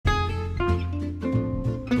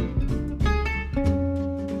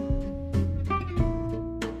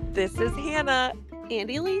This is Hannah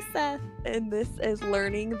and Elisa, and this is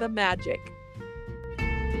Learning the Magic.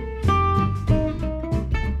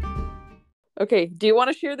 Okay, do you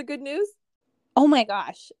want to share the good news? Oh my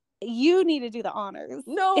gosh, you need to do the honors.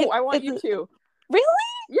 No, I want you to. Really?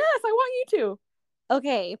 Yes, I want you to.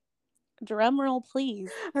 Okay, drum roll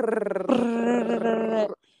please.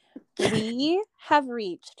 We have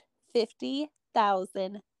reached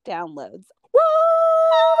 50,000 downloads.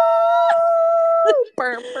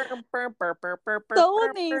 So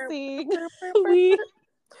amazing. We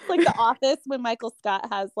like The Office when Michael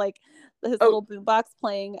Scott has like his little boombox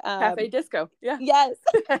playing Cafe Disco. Yeah. Yes.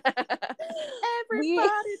 Everybody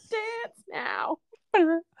dance now.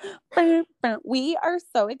 We are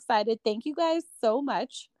so excited. Thank you guys so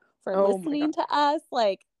much for listening to us.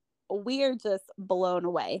 Like, we are just blown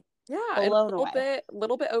away. Yeah, a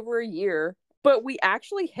little bit over a year. But we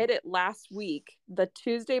actually hit it last week, the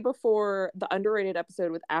Tuesday before the underrated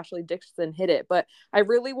episode with Ashley Dixon hit it. But I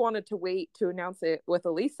really wanted to wait to announce it with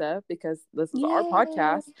Elisa because this is our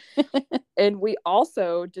podcast. And we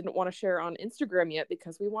also didn't want to share on Instagram yet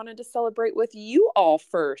because we wanted to celebrate with you all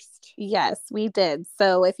first. Yes, we did.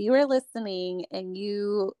 So if you are listening and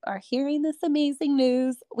you are hearing this amazing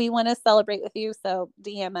news, we want to celebrate with you. So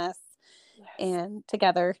DM us and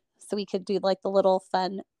together so we could do like the little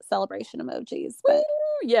fun celebration emojis. But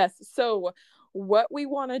yes. So what we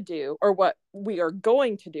want to do, or what we are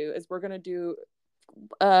going to do, is we're going to do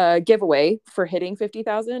a giveaway for hitting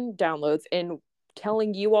 50,000 downloads, and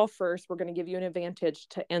telling you all first, we're going to give you an advantage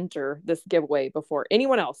to enter this giveaway before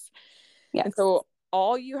anyone else. Yes. And so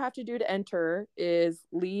all you have to do to enter is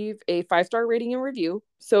leave a 5-star rating and review.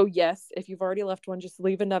 So yes, if you've already left one, just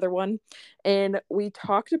leave another one. And we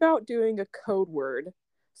talked about doing a code word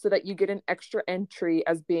so that you get an extra entry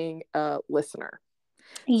as being a listener.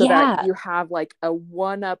 So that you have like a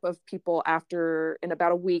one-up of people after, in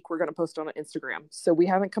about a week, we're going to post on Instagram. So we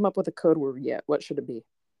haven't come up with a code word yet. What should it be?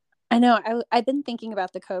 I know. I've been thinking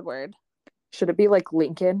about the code word. Should it be like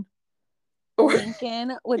Lincoln?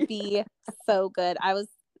 Lincoln would be so good. I was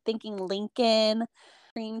thinking Lincoln,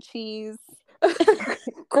 cream cheese.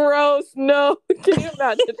 Gross. No. Can you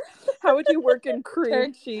imagine? How would you work in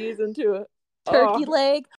cream cheese into a turkey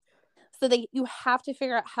leg? So that you have to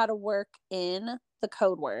figure out how to work in the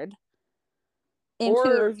code word into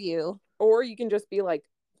a review. Or you can just be like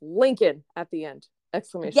Lincoln at the end.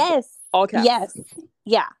 Exclamation. Yes. All caps. Yes.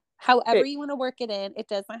 Yeah. However you want to work it in. It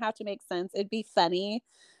doesn't have to make sense. It'd be funny.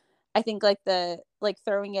 I think like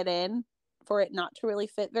throwing it in for it not to really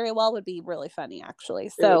fit very well would be really funny, actually.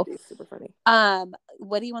 So it would be super funny.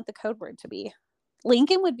 What do you want the code word to be?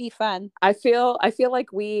 Lincoln would be fun. I feel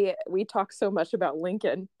like we talk so much about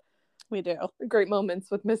Lincoln. We do. Great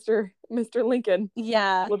moments with Mr. Lincoln.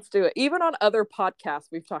 Yeah. Let's do it. Even on other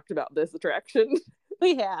podcasts, we've talked about this attraction.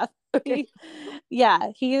 We have. Okay.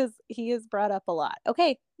 He is brought up a lot.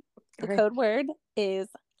 Okay. The code word is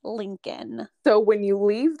Lincoln. So when you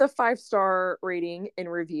leave the 5-star rating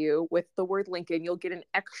and review with the word Lincoln, you'll get an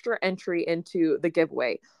extra entry into the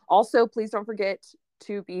giveaway. Also, please don't forget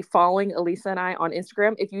to be following Elisa and I on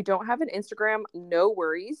Instagram. If you don't have an Instagram, no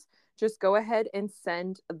worries. Just go ahead and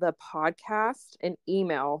send the podcast an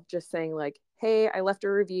email just saying like, hey, I left a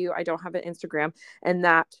review. I don't have an Instagram. And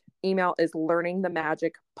that email is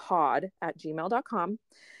learningthemagicpod@gmail.com.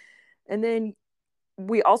 And then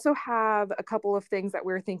we also have a couple of things that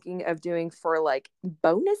we're thinking of doing for like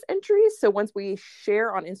bonus entries. So once we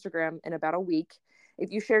share on Instagram in about a week, if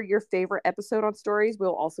you share your favorite episode on stories,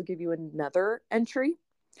 we'll also give you another entry.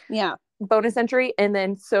 Yeah. Bonus entry. And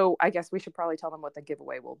then, so I guess we should probably tell them what the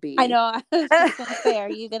giveaway will be. I know. I was just going to say, are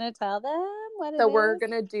you going to tell them what it is? So we're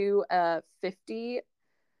going to do a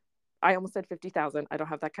I almost said 50,000. I don't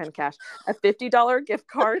have that kind of cash. A $50 gift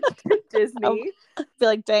card to Disney. I feel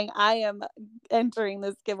like, dang, I am entering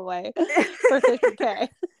this giveaway for $50K.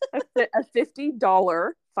 A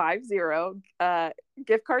 $50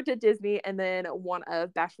 gift card to Disney, and then one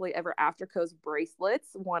of Bashfully Ever After Co's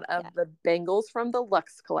bracelets, one of the bangles from the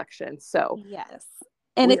Luxe collection. So yes.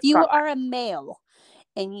 And if you are a male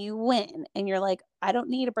and you win and you're like, I don't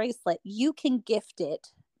need a bracelet, you can gift it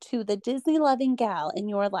to the Disney loving gal in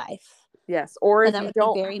your life. Yes. Or if that you would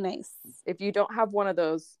don't, be very nice. If you don't have one of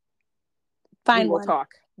those, find we'll one.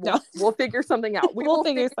 Talk. We'll figure something out. We'll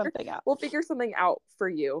figure something out for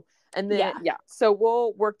you. And then, so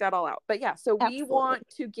we'll work that all out. But so we want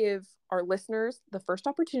to give our listeners the first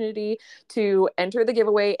opportunity to enter the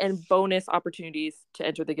giveaway and bonus opportunities to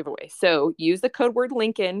enter the giveaway. So use the code word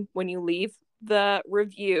Lincoln when you leave the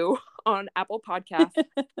review on Apple Podcasts.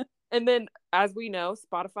 And then, as we know,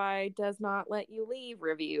 Spotify does not let you leave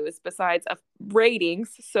reviews besides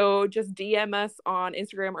ratings. So just DM us on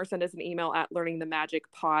Instagram or send us an email at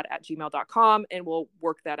learningthemagicpod@gmail.com and we'll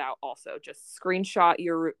work that out also. Just screenshot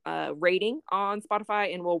your rating on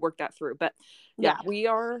Spotify and we'll work that through. But yeah, we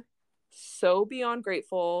are so beyond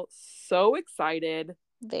grateful, so excited.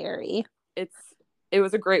 Very. It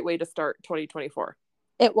was a great way to start 2024.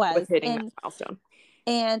 It was. With hitting that milestone.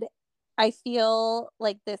 And I feel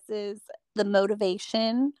like this is the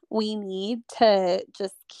motivation we need to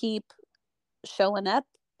just keep showing up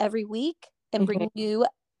every week and bringing you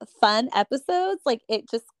fun episodes. Like, it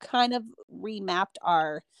just kind of remapped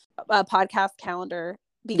our podcast calendar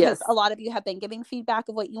because a lot of you have been giving feedback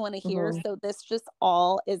of what you want to hear. So this just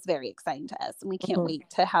all is very exciting to us. And we can't wait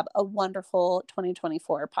to have a wonderful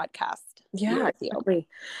 2024 podcast. Yeah, exactly.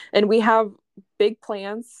 And we have big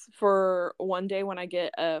plans for one day when I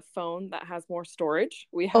get a phone that has more storage.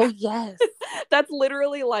 Yes. That's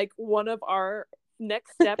literally like one of our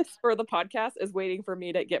next steps for the podcast is waiting for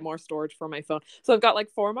me to get more storage for my phone. So I've got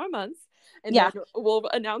like 4 more months and then we'll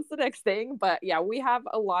announce the next thing. But yeah, we have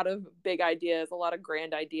a lot of big ideas, a lot of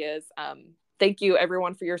grand ideas. Thank you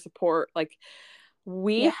everyone for your support. Like,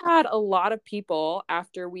 we had a lot of people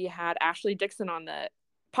after we had Ashley Dixon on the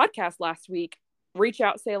podcast last week reach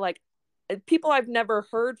out, say like, people I've never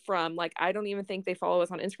heard from, like, I don't even think they follow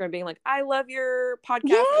us on Instagram, being like, I love your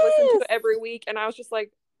podcast. I listen to it every week. And I was just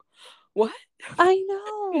like, what? I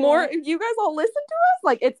know. More, you guys all listen to us?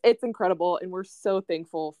 Like, it's incredible. And we're so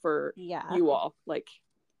thankful for you all. Like,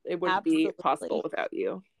 it wouldn't be possible without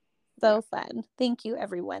you. So fun. Thank you,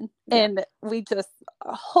 everyone. And we just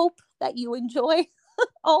hope that you enjoy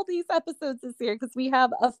all these episodes this year because we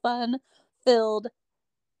have a fun-filled,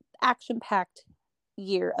 action-packed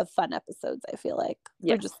year of fun episodes. I feel like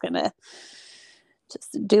we're just gonna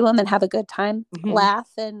just do them and have a good time, laugh,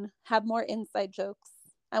 and have more inside jokes.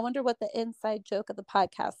 I wonder what the inside joke of the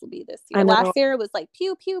podcast will be this year. Last year it was like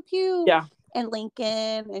pew pew pew and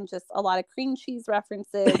Lincoln and just a lot of cream cheese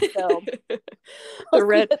references. So we'll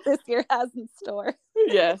see what this year has in store.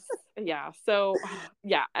 So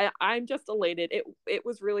I'm just elated. It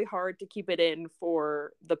was really hard to keep it in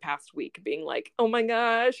for the past week, being like, oh my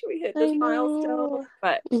gosh, we hit this milestone.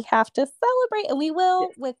 But we have to celebrate, and we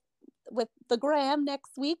will with the gram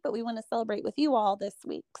next week, but we want to celebrate with you all this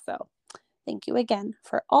week. So thank you again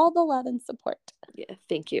for all the love and support. Yeah,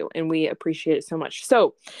 thank you. And we appreciate it so much.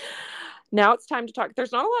 So now it's time to talk.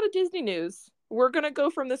 There's not a lot of Disney news. We're going to go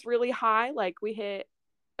from this really high, like we hit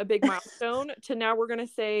a big milestone, to now we're going to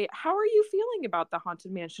say, how are you feeling about the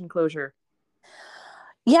Haunted Mansion closure?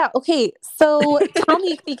 Yeah. Okay. So tell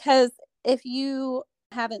me, because if you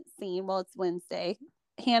haven't seen, well, it's Wednesday.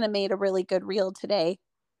 Hannah made a really good reel today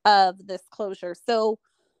of this closure. So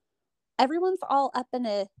everyone's all up in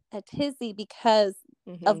a tizzy because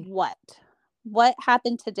of what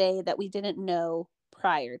happened today that we didn't know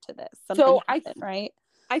prior to this. Something happened, right?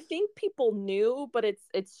 I think people knew, but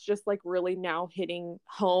it's just like really now hitting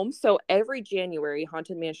home. So every January,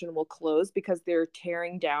 Haunted Mansion will close because they're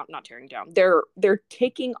not tearing down. They're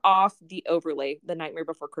taking off the overlay, the Nightmare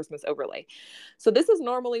Before Christmas overlay. So this is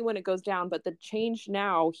normally when it goes down, but the change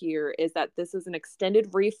now here is that this is an extended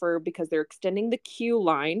refurb because they're extending the queue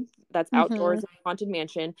line that's outdoors in Haunted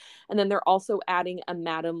Mansion. And then they're also adding a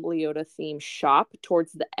Madame Leota theme shop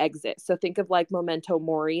towards the exit. So think of like Memento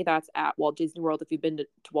Mori, that's at Walt Disney World if you've been to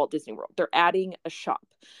Walt Disney World. They're adding a shop.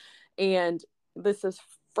 And this is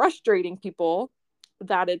frustrating people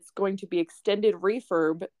that it's going to be extended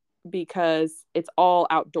refurb because it's all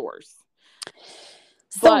outdoors.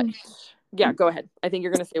 But yeah, go ahead. I think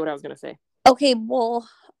you're going to say what I was going to say. Okay, well,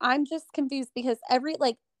 I'm just confused because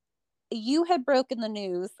you had broken the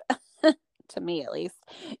news, to me at least.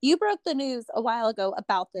 You broke the news a while ago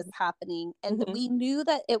about this happening, and we knew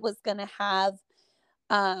that it was going to have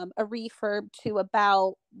a refurb to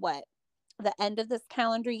about the end of this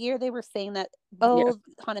calendar year. They were saying that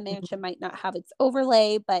Haunted Mansion might not have its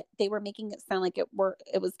overlay, but they were making it sound like it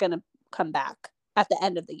was going to come back at the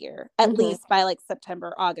end of the year, at least by like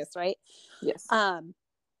September, August, right? Yes.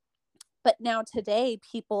 But now today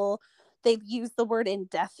they've used the word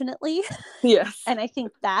indefinitely. Yes. And I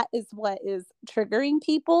think that is what is triggering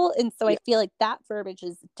people. And so I feel like that verbiage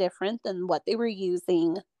is different than what they were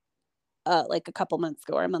using like a couple months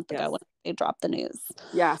ago or a month ago when they dropped the news.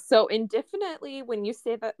 Yeah. So indefinitely, when you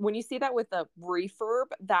see that with a refurb,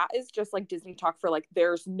 that is just like Disney talk for like,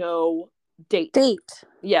 there's no date.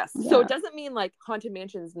 Yes. Yeah. So it doesn't mean like Haunted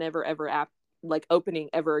Mansion's never ever like opening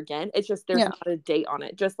ever again. It's just there's not a date on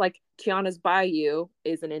it. Just like Tiana's Bayou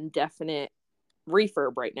is an indefinite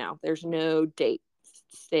refurb right now. There's no date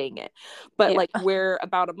staying it. But Yeah. like where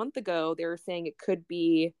about a month ago they were saying it could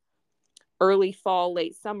be early fall,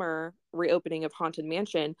 late summer reopening of Haunted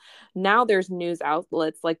Mansion. Now there's news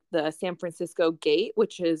outlets like the San Francisco Gate,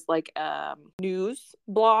 which is like a news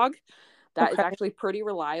blog that is Okay. actually pretty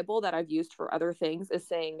reliable that I've used for other things, is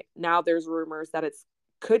saying now there's rumors that it's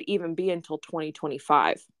could even be until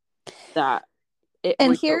 2025 that it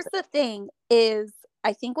And here's reopens. the thing is,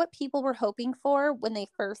 I think what people were hoping for when they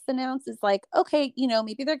first announced is like, okay, you know,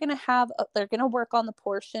 maybe they're going to they're going to work on the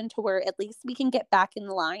portion to where at least we can get back in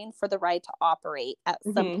line for the ride to operate at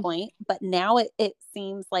some Mm-hmm. point. But now it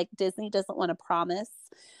seems like Disney doesn't want to promise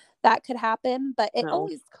that could happen, but it No.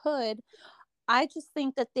 always could. I just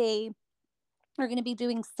think that they are going to be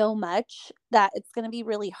doing so much that it's going to be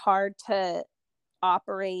really hard to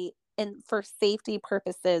operate, and for safety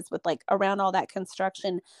purposes with like around all that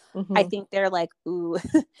construction. I Mm-hmm. think they're like, ooh,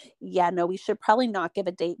 yeah, no, we should probably not give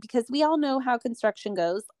a date, because we all know how construction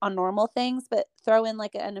goes on normal things, but throw in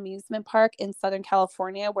like an amusement park in Southern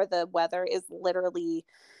California where the weather is literally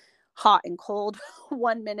hot and cold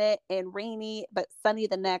one minute and rainy but sunny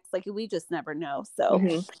the next. Like, we just never know. So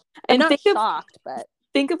Mm-hmm. I'm And not shocked, but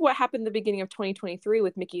think of what happened the beginning of 2023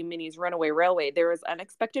 with Mickey and Minnie's Runaway Railway. There was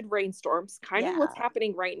unexpected rainstorms, kind of what's yeah,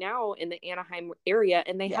 happening right now in the Anaheim area,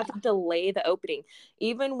 and they yeah. had to delay the opening.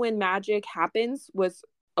 Even when Magic Happens was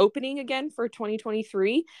opening again for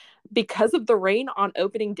 2023, because of the rain on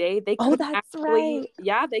opening day, they Oh, couldn't that's actually, right.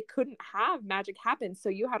 yeah, they couldn't have Magic Happen. So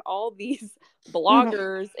you had all these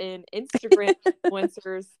bloggers and Instagram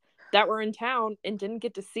influencers that were in town and didn't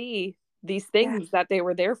get to see these Yeah, things that they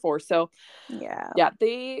were there for. So yeah. yeah,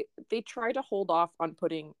 they try to hold off on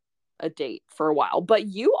putting a date for a while. But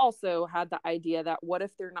you also had the idea that what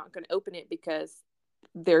if they're not going to open it because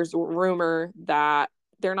there's a rumor that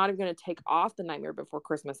they're not even going to take off the Nightmare Before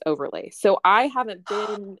Christmas overlay. So I haven't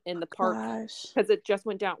been in the park Gosh, because it just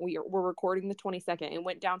went down. We're recording the 22nd. It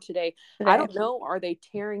went down today. I today. don't know. Are they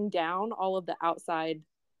tearing down all of the outside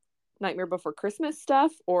Nightmare Before Christmas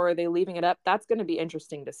stuff, or are they leaving it up? That's going to be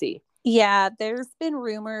interesting to see. Yeah, there's been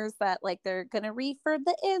rumors that like they're gonna refurb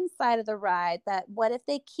the inside of the ride. That what if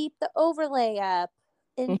they keep the overlay up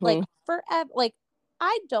in like Mm-hmm. forever? Like,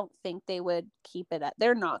 I don't think they would keep it up.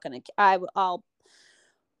 They're not gonna. I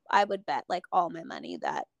would bet like all my money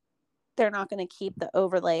that they're not gonna keep the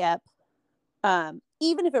overlay up.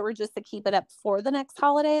 Even if it were just to keep it up for the next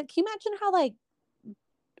holiday. Can you imagine how like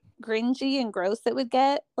gringy and gross it would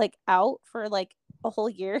get like out for like a whole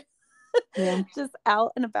year? Yeah. Just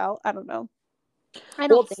out and about. I don't know. I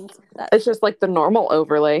Well, don't think that. it's just like the normal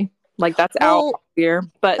overlay. Like that's out Well, here,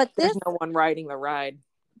 but but there's this, no one riding the ride.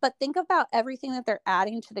 but think about everything that they're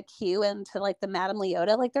adding to the queue and to like the Madame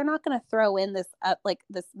Leota. Like, they're not going to throw in this like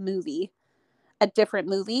this movie, a different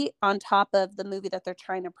movie on top of the movie that they're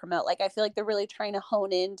trying to promote. Like, I feel like they're really trying to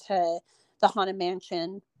hone into the Haunted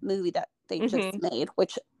Mansion movie that they just Mm-hmm. made,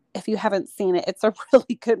 which if you haven't seen it, it's a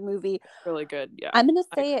really good movie. Really good. Yeah. I'm going to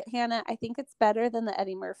I say agree. it, Hannah. I think it's better than the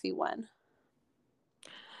Eddie Murphy one.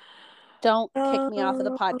 Don't kick me off of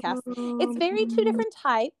the podcast. It's very two different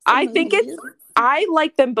types of I think movies. I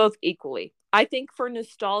like them both equally. I think for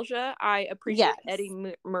nostalgia, I appreciate Yes.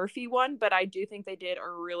 Eddie Murphy one, but I do think they did a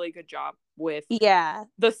really good job with Yeah.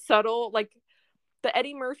 the subtle, like the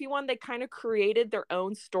Eddie Murphy one, they kind of created their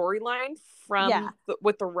own storyline Yeah. from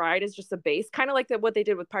with the ride as just a base, kind of like what they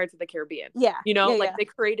did with Pirates of the Caribbean. Yeah. You know, Yeah. like Yeah. they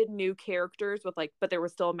created new characters with like, but there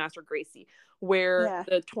was still a Master Gracie, where Yeah.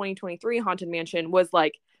 the 2023 Haunted Mansion was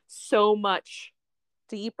like so much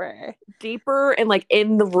Deeper. deeper and like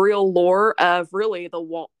in the real lore of really the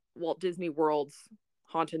Walt Disney World's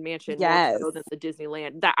Haunted Mansion more Yes. so than the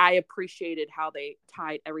Disneyland. That I appreciated how they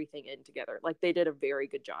tied everything in together. Like they did a very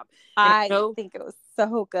good job. And I I know, think it was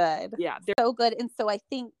so good. yeah, So good. And so I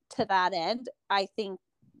think to that end, I think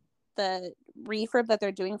the refurb that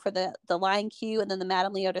they're doing for the Lion Q and then the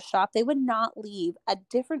Madame Leota shop, they would not leave a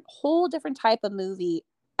whole different type of movie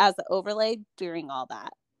as an overlay during all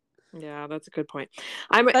that. yeah, that's a good point.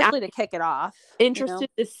 I'm Especially to kick it off, you know? interested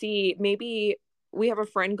to see, maybe we have a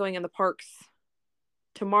friend going in the parks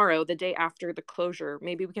tomorrow, the day after the closure.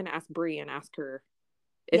 Maybe we can ask Bree and ask her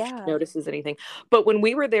if she Yeah. notices anything. But when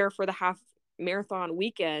we were there for the half marathon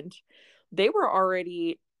weekend, they were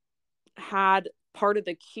already had part of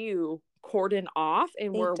the queue cordoned off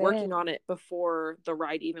and They were did. working on it before the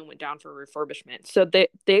ride even went down for refurbishment. So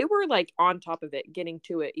they were like on top of it, getting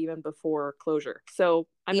to it even before closure. So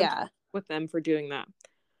I'm Yeah. impressed with them for doing that.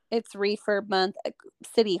 It's refurb month.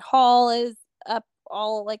 City Hall is up,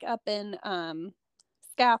 all like up in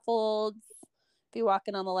scaffolds. if you walk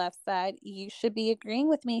in on the left side, you should be agreeing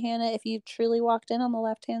with me, Hannah. If you truly walked in on the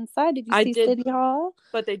left-hand side, did you I see did, City Hall?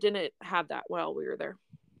 but they didn't have that while we were there.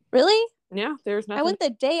 Really? Yeah, there's I nothing. went the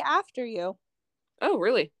day after you. Oh,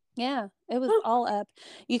 really? Yeah, it was Huh. all up.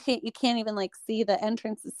 You can't even like see the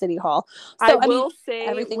entrance to City Hall. I So I mean, will say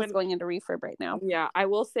everything's going into refurb right now. yeah, I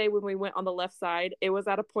will say when we went on the left side, it was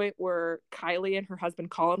at a point where Kylie and her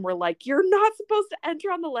husband Colin were like, "You're not supposed to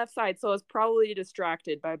enter on the left side." So I was probably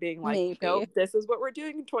distracted by being like, Maybe. "Nope, this is what we're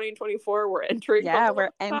doing in 2024. We're entering on the Yeah, we're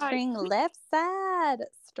left side." entering left side.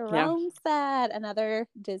 Strong side. Another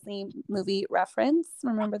Disney movie reference.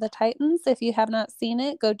 Remember the Titans? If you have not seen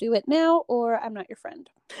it, go do it now, or I'm not your friend.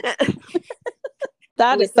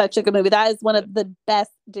 That is such a good movie. That is one of the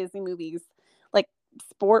best Disney movies, like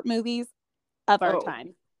sport movies of our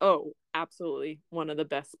time. Oh, absolutely. One of the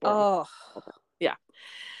best sport movies. Yeah.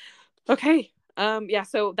 Okay. Yeah,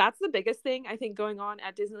 so that's the biggest thing I think going on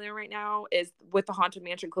at Disneyland right now is with the Haunted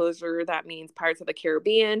Mansion closure. That means Pirates of the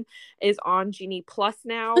Caribbean is on Genie Plus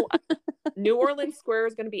now. New Orleans Square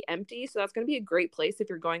is going to be empty, so that's going to be a great place if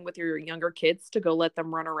you're going with your younger kids to go let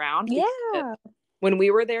them run around. Yeah. When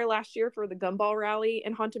we were there last year for the Gumball Rally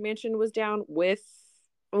and Haunted Mansion was down was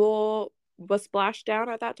Splash down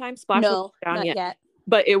at that time? Splash no, wasn't down not yet.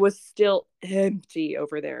 but it was still empty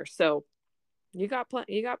over there. So you got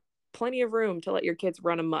plenty of room to let your kids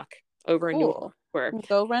run amok over in New Orleans Square.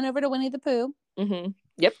 Go run over to Winnie the Pooh.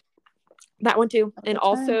 Yep. That one too. And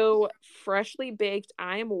also Freshly Baked,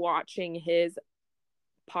 I am watching his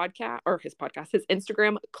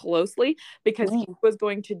Instagram closely because he was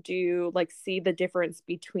going to do see the difference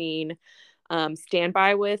between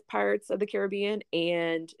Standby with Pirates of the Caribbean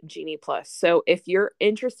and Genie Plus. So if you're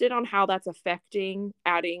interested on how that's affecting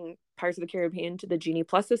adding Pirates of the Caribbean to the Genie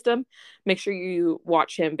Plus system, make sure you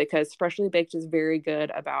watch him because Freshly Baked is very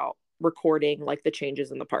good about recording the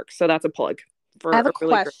changes in the park. So that's a plug for I have a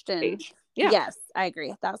really question. great page. Yeah. Yes, I agree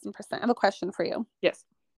 1,000%. I have a question for you. Yes.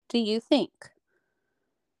 Do you think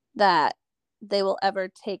that they will ever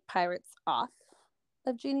take Pirates off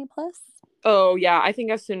of Genie Plus? Oh yeah, I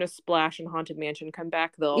think as soon as Splash and Haunted Mansion come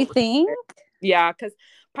back, they'll. You think? Yeah, because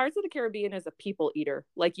Pirates of the Caribbean is a people eater.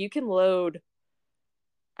 You can load,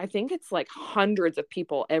 I think it's hundreds of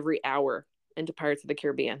people every hour into Pirates of the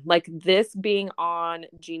Caribbean. This being on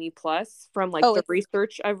Genie Plus, from the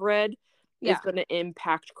research I've read, is going to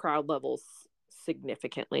impact crowd levels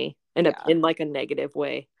significantly in a negative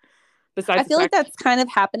way. Besides, I feel like that's kind of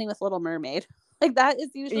happening with Little Mermaid. That is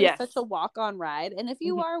usually such a walk-on ride. And if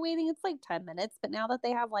you are waiting, it's 10 minutes. But now that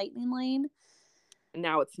they have Lightning Lane.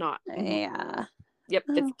 Now it's not. Yeah. Yep.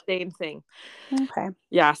 It's the same thing. Okay.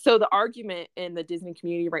 Yeah. So the argument in the Disney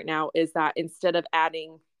community right now is that instead of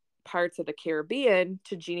adding Pirates of the Caribbean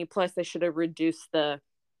to Genie Plus, they should have reduced the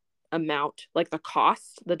amount, the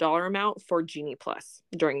cost, the dollar amount for Genie Plus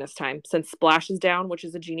during this time, since Splash is down, which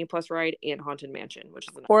is a Genie Plus ride, and Haunted Mansion, which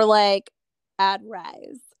is or add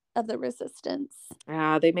Rise of the Resistance.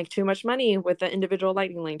 They make too much money with the individual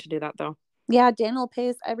Lightning Lane to do that, though. Yeah, Daniel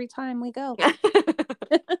pays every time we go.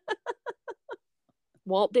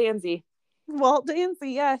 Walt Danzy,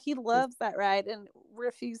 yeah, he loves that ride and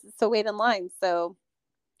refuses to wait in line. So,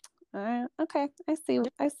 okay,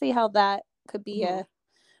 I see how that could be a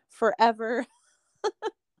forever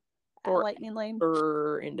Lightning Lane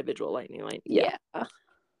for individual Lightning Lane. Yeah.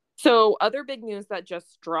 So, other big news that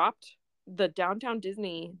just dropped: the Downtown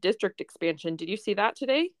Disney District expansion. Did you see that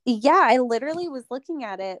today? Yeah, I literally was looking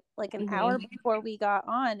at it an hour before we got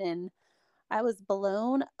on, and I was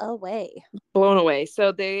blown away.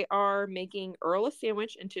 So they are making Earl a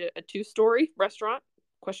Sandwich into a 2-story restaurant? ?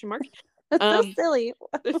 That's so silly.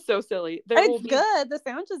 It's so silly. It's good. The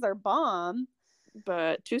sandwiches are bomb.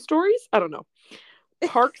 But 2 stories? I don't know.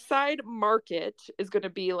 Parkside Market is going to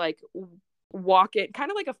be walk it,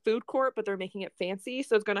 kind of like a food court, but they're making it fancy.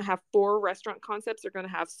 So it's going to have 4 restaurant concepts. They're going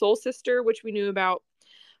to have Soul Sister, which we knew about,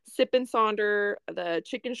 Sip and Sonder, the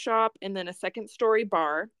Chicken Shop, and then a 2nd-story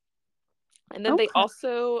bar. And then they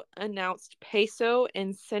also announced Peso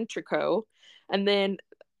and Centrico, and then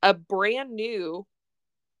a brand new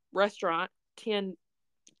restaurant, I can't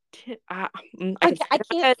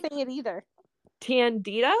say it either.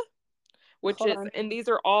 Tiendita, and these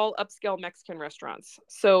are all upscale Mexican restaurants.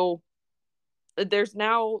 So there's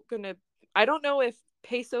now I don't know if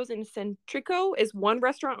Pesos and Centrico is 1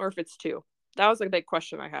 restaurant or if it's 2. That was a big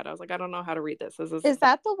question I had. I was I don't know how to read this. Is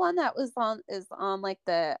that the one that is on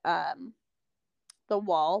the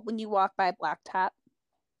wall when you walk by Black Tap?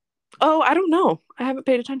 Oh, I don't know. I haven't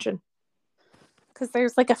paid attention. Because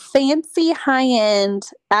there's a fancy high-end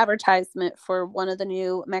advertisement for one of the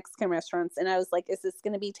new Mexican restaurants. And I was is this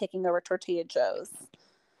going to be taking over Tortilla Joe's?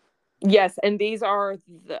 Yes, and these are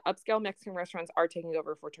the upscale Mexican restaurants are taking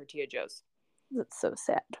over for Tortilla Joe's. That's so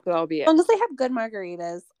sad. So that'll be As it. long as they have good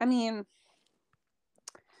margaritas. I mean,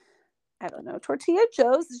 I don't know. Tortilla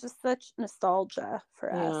Joe's is just such nostalgia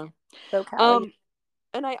for us. So Cali.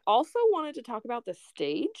 And I also wanted to talk about the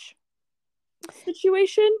stage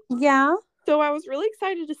situation. Yeah. So I was really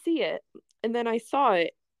excited to see it. And then I saw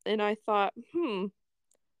it and I thought,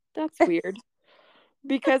 that's weird.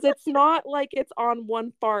 Because it's not like it's on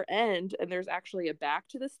one far end and there's actually a back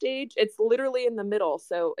to the stage. It's literally in the middle.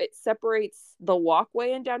 So it separates the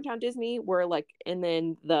walkway in downtown Disney and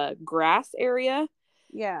then the grass area.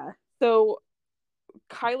 Yeah. So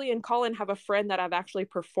Kylie and Colin have a friend that have actually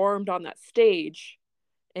performed on that stage.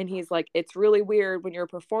 And he's like, it's really weird when you're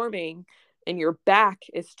performing and your back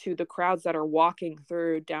is to the crowds that are walking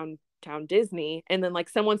through downtown Disney. And then like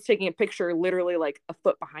someone's taking a picture literally like a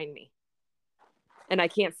foot behind me. And I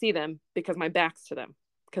can't see them because my back's to them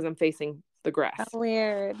because I'm facing the grass. That's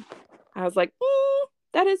weird. I was like,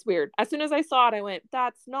 that is weird. As soon as I saw it, I went,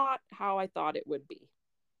 that's not how I thought it would be.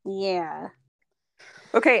 Yeah.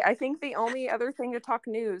 Okay, I think the only other thing to talk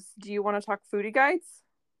news, do you want to talk foodie guides?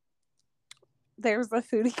 There's a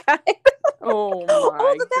foodie guide. Oh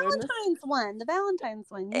my the goodness. Valentine's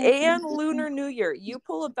one. And Lunar New Year. You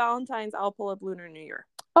pull up Valentine's, I'll pull up Lunar New Year.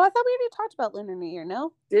 Oh, I thought we already talked about Lunar New Year,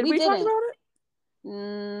 no? Did we talk about it?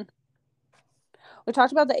 We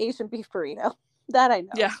talked about the Asian beef burrito. That I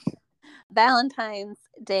know. Yeah. Valentine's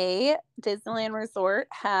Day, Disneyland Resort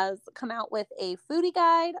has come out with a foodie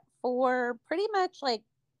guide for pretty much like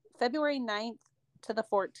February 9th to the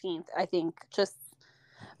 14th, I think.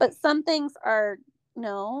 But some things are,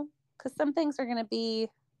 no, because some things are going to be,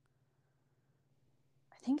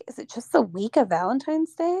 I think, is it just the week of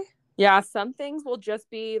Valentine's Day? Yeah, some things will just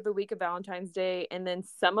be the week of Valentine's Day, and then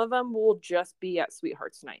some of them will just be at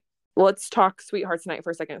Sweethearts Night. Let's talk Sweethearts Night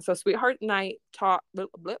for a second. So Sweethearts Night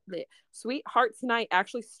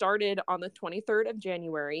actually started on the 23rd of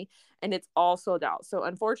January, and it's all sold out. So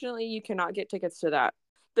unfortunately, you cannot get tickets to that.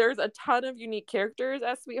 There's a ton of unique characters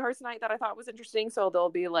at Sweethearts Night that I thought was interesting. So there'll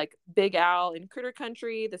be like Big Al in Critter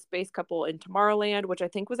Country, the space couple in Tomorrowland, which I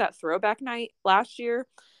think was at Throwback Night last year.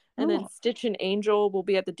 And then Stitch and Angel will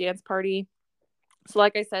be at the dance party. So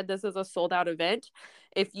like I said, this is a sold out event.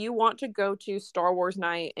 If you want to go to Star Wars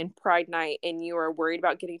Night and Pride Night and you are worried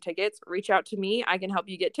about getting tickets, reach out to me. I can help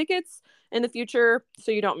you get tickets in the future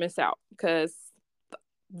so you don't miss out, because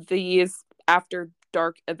these after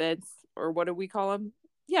dark events, or what do we call them?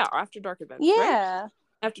 Yeah, after dark events. Yeah. Right?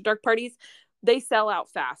 After dark parties, they sell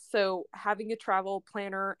out fast. So having a travel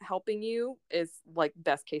planner helping you is like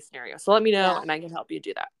best case scenario. So let me know and I can help you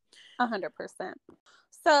do that. 100%.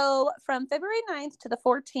 So from February 9th to the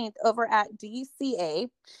 14th over at DCA,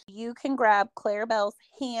 you can grab Clarabelle's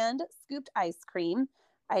hand scooped ice cream.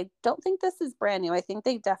 I don't think this is brand new. I think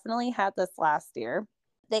they definitely had this last year.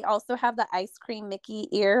 They also have the ice cream Mickey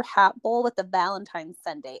ear hat bowl with the Valentine's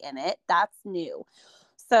sundae in it. That's new.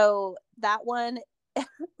 So that one, do you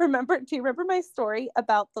remember my story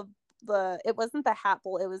about it wasn't the hat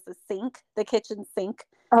bowl, it was the sink, the kitchen sink.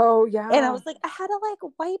 Oh, yeah. And I was like, I had to like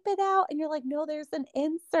wipe it out. And you're like, no, there's an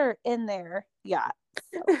insert in there. Yeah.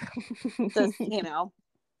 So just,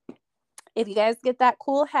 if you guys get that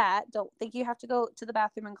cool hat, don't think you have to go to the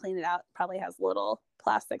bathroom and clean it out. It probably has a little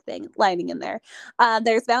plastic thing lining in there.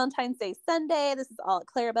 There's Valentine's Day Sunday. This is all at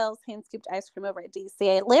Clarabelle's hand scooped ice cream over at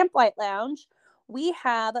DCA. Lamplight Lounge. We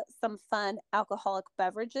have some fun alcoholic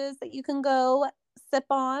beverages that you can go sip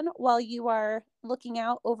on while you are looking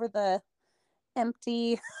out over the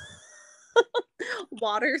empty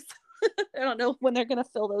waters. I don't know when they're going to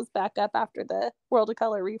fill those back up after the World of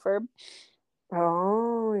Color refurb.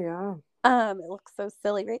 Oh, yeah. It looks so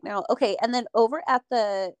silly right now. Okay, and then over at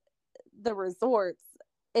the resorts,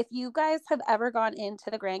 if you guys have ever gone into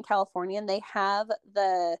the Grand Californian, they have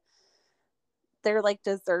their like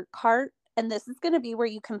dessert cart, and this is going to be where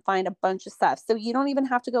you can find a bunch of stuff. So you don't even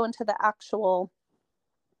have to go into the actual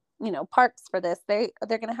parks for this. They're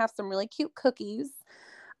going to have some really cute cookies,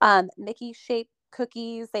 Mickey shaped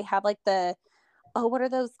cookies. They have like what are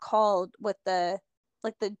those called with the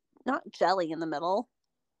not jelly in the middle,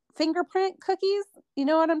 fingerprint cookies. You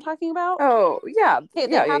know what I'm talking about? Oh, yeah. Okay,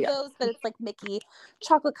 they have those, but it's like Mickey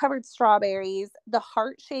chocolate covered strawberries. The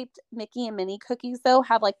heart shaped Mickey and Minnie cookies though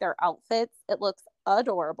have like their outfits. It looks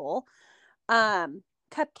adorable.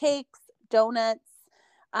 Cupcakes, donuts,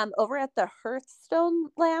 over at the Hearthstone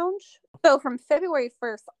Lounge. So from February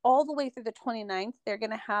 1st all the way through the 29th, they're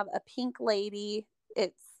going to have a pink lady.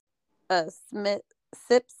 It's a Smith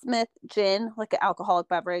gin, like an alcoholic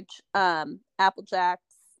beverage, Apple Jacks,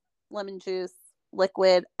 lemon juice,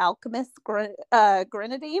 liquid, Alchemist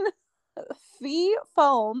grenadine. Fee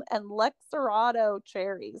foam and Luxardo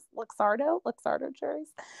cherries. Luxardo cherries.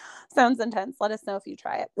 Sounds intense. Let us know if you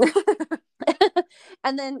try it.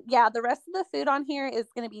 And then, yeah, the rest of the food on here is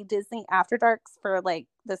going to be Disney After Darks for like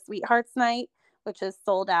the Sweethearts Night, which is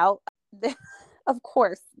sold out. Of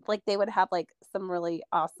course, like they would have like some really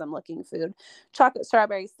awesome looking food. Chocolate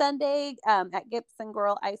strawberry sundae at Gibson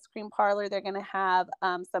Girl Ice Cream Parlor. They're going to have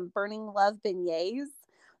some Burning Love beignets.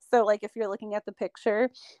 So like if you're looking at the picture,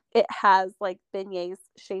 it has like beignets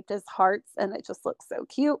shaped as hearts and it just looks so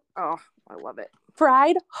cute. Oh, I love it.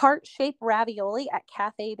 Fried heart-shaped ravioli at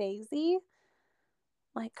Cafe Daisy.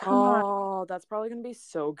 Like, come on. Oh, that's probably going to be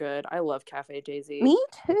so good. I love Cafe Daisy. Me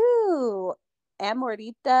too.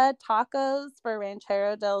 Amorita tacos for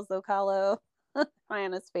Ranchero del Zocalo.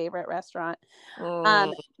 Hannah's favorite restaurant.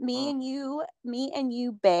 Me and you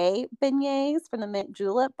Bay beignets from the Mint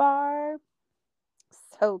Julep Bar.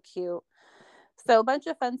 So cute. So a bunch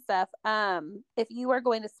of fun stuff. If you are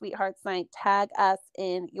going to Sweethearts Night, tag us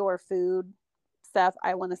in your food stuff.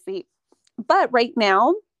 I want to see. But right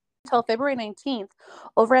now, until February 19th,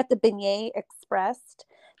 over at the Beignet Express,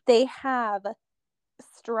 they have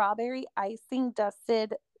strawberry icing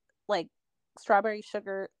dusted, like strawberry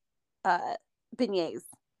sugar beignets.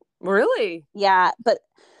 Really? Yeah, but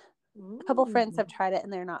a couple friends have tried it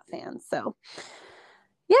and they're not fans. So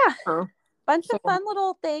yeah. Bunch of fun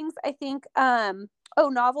little things, I think.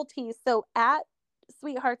 Novelties. So at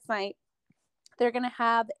Sweethearts Night, they're going to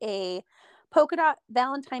have a polka dot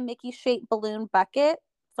Valentine Mickey shaped balloon bucket.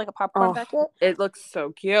 It's like a popcorn bucket. It looks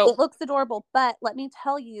so cute. It looks adorable. But let me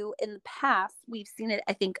tell you, in the past, we've seen it,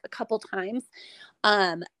 I think, a couple times.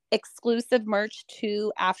 Exclusive merch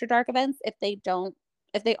to After Dark events. If they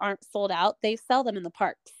aren't sold out, they sell them in the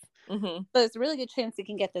parks. Mm-hmm. So there's a really good chance you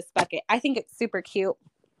can get this bucket. I think it's super cute.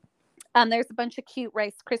 There's a bunch of cute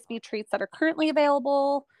Rice Krispie treats that are currently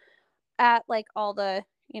available at like all the,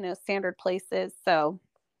 standard places. So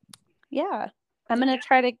yeah, I'm going to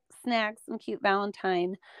try to snag some cute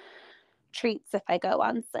Valentine treats if I go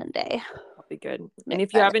on Sunday. That'll be good. And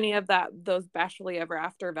if you have any of those Bashfully Ever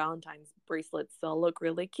After Valentine's bracelets, they'll look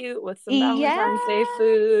really cute with some Valentine's Day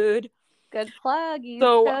food. Good plug. You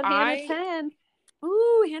showed Hannah 10.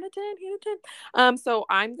 Ooh, Hannah 10. So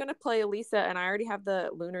I'm going to play Elisa, and I already have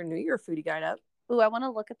the Lunar New Year foodie guide up. Ooh, I want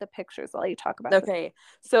to look at the pictures while you talk about it. Okay.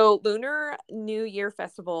 So Lunar New Year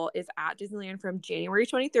Festival is at Disneyland from January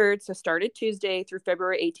 23rd. So started Tuesday through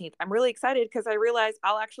February 18th. I'm really excited because I realized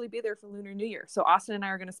I'll actually be there for Lunar New Year. So Austin and I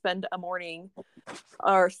are going to spend a morning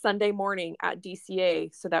or Sunday morning at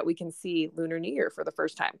DCA so that we can see Lunar New Year for the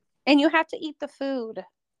first time. And you have to eat the food.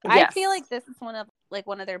 Yes. I feel like this is one of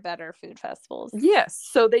their better food festivals. Yes.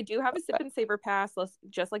 So they do have a sip and savor pass,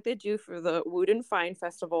 just like they do for the Wood and Fine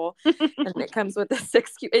Festival. And it comes with a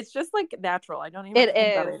 6 cube. It's just like natural. I don't even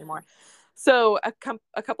think about it anymore. So a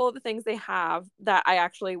couple of the things they have that I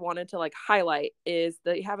actually wanted to like highlight is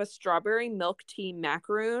they have a strawberry milk tea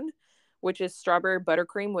macaroon, which is strawberry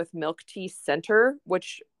buttercream with milk tea center,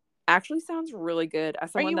 which actually sounds really good.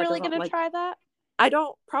 As someone Are you really going to try that? I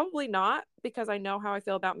don't, probably not, because I know how I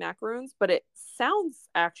feel about macaroons, but it sounds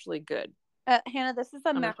actually good. Hannah, this is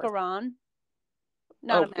a macaron,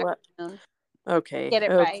 not a macaroon. Okay. Get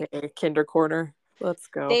it right. Kinder Corner. Let's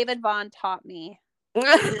go. David Vaughn taught me one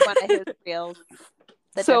of his reels.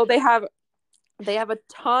 So they have a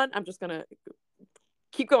ton. I'm just going to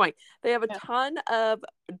keep going. They have a ton of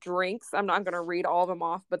drinks. I'm not going to read all of them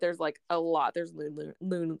off, but there's like a lot. There's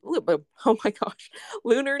oh my gosh.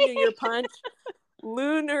 Lunar New Year Punch.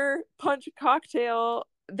 Lunar Punch cocktail.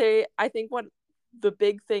 I think what the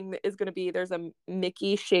big thing is going to be, there's a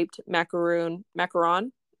Mickey shaped macaron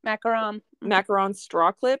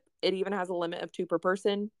straw clip. It even has a limit of 2 per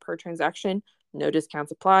person per transaction. No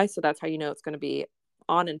discounts apply. So that's how you know it's going to be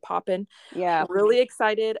on and popping. Yeah. Really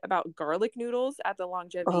excited about garlic noodles at the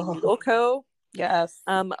Longevity Noodle Co. Yes.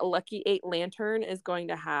 Lucky 8 Lantern is going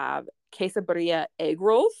to have quesadilla egg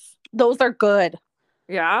rolls. Those are good.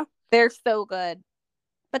 Yeah. They're so good.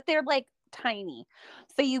 But they're like tiny.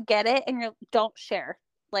 So you get it and don't share.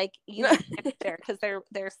 Like you can't share because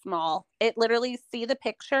they're small. It literally, see the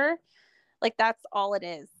picture, like that's all it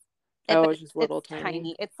is. It's just little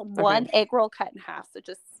tiny. It's one egg roll cut in half. So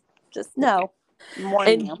just know.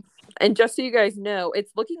 And just so you guys know,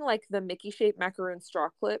 it's looking like the Mickey shaped macaron straw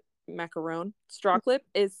clip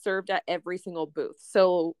is served at every single booth.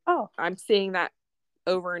 So I'm seeing that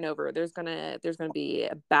over and over. There's gonna be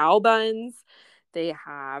bao buns. They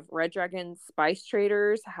have Red Dragon Spice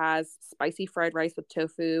Traders has spicy fried rice with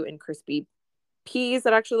tofu and crispy peas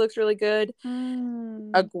that actually looks really good.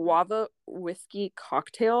 A guava whiskey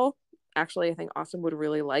cocktail. Actually, I think Austin would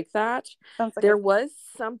really like that. Sounds like There was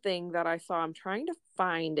something that I saw. I'm trying to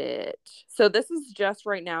find it. So this is just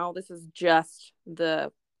right now. This is just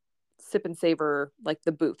the sip and savor, like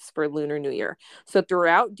the booths for Lunar New Year. So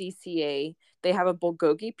throughout DCA, they have a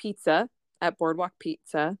bulgogi pizza at Boardwalk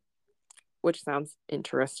Pizza, which sounds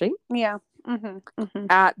interesting. Yeah. Mm-hmm. Mm-hmm.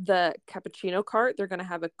 At the cappuccino cart, they're going to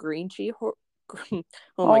have a green tea. Oh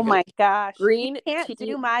Oh my gosh. Green you can't tea.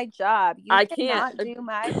 do my job. You I cannot can't. do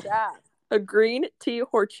my job. A green tea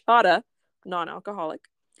horchata, non-alcoholic.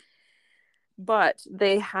 But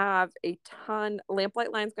they have a ton.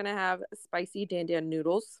 Lamplight Line's going to have spicy dan dan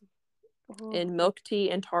noodles and milk tea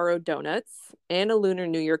and taro donuts and a Lunar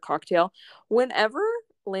New Year cocktail. Whenever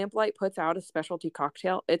Lamplight puts out a specialty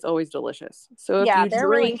cocktail, it's always delicious. So if Yeah, you they're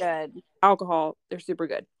really drink good. alcohol, they're super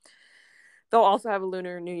good. They'll also have a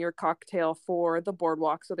Lunar New Year cocktail for the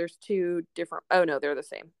boardwalk. So there's two different. Oh no, they're the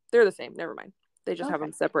same. They're the same. Never mind. They just have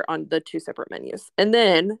them separate on the two separate menus. And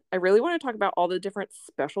then I really want to talk about all the different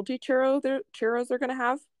specialty churros they're going to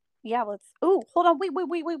have. Yeah, let's. Oh, hold on.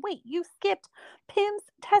 Wait. You skipped. Pim's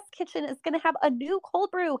Test Kitchen is going to have a new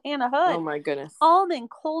cold brew, Hannah Hood. Oh my goodness. Almond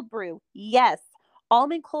cold brew. Yes.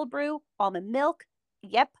 Almond cold brew, almond milk.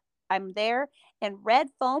 Yep, I'm there. And red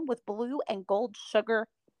foam with blue and gold sugar.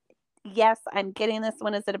 Yes, I'm getting this.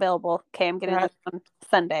 When is it available? Okay, I'm getting this on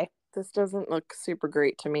Sunday. This doesn't look super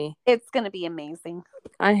great to me. It's going to be amazing.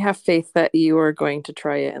 I have faith that you are going to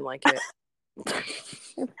try it and like it.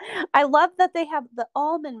 I love that they have the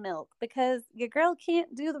almond milk because your girl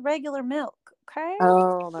can't do the regular milk. Okay.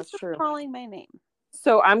 Oh, that's true. Calling my name.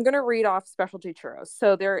 So I'm going to read off specialty churros.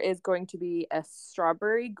 So there is going to be a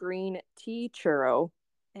strawberry green tea churro.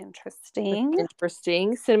 Interesting.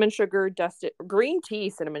 Cinnamon sugar dusted green tea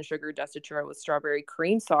cinnamon sugar dusted churro with strawberry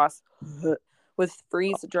cream sauce with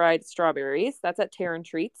freeze dried strawberries. That's at Terran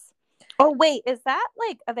Treats. Oh wait, is that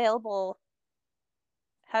like available?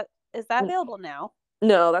 Is that available now?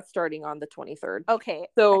 No, that's starting on the 23rd. Okay.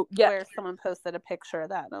 So yeah, where someone posted a picture of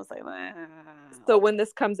that, and I was like, so when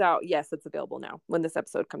this comes out, yes, it's available now. When this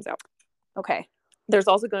episode comes out, okay. There's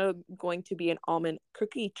also going to be an almond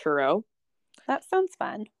cookie churro. That sounds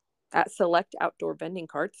fun. At select outdoor vending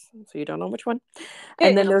carts, so you don't know which one. Good.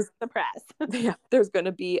 And then there's surprise. There's going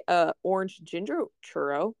to be a orange ginger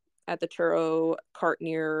churro at the churro cart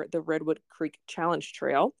near the Redwood Creek Challenge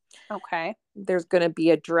Trail. Okay. There's going to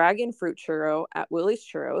be a dragon fruit churro at Willie's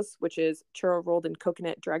Churros, which is churro rolled in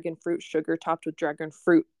coconut dragon fruit sugar topped with dragon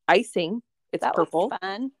fruit icing. It's purple. Looks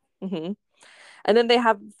fun. Mm-hmm. And then they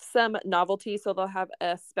have some novelty. So they'll have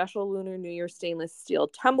a special Lunar New Year stainless steel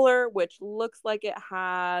tumbler, which looks like it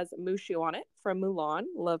has Mushu on it from Mulan.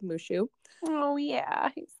 Love Mushu. Oh, yeah.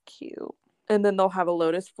 He's cute. And then they'll have a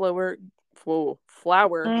lotus flower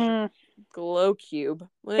glow cube,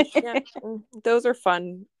 which, yeah, those are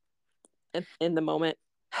fun in the moment.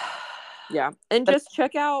 Yeah. And just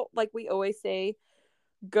check out, like we always say,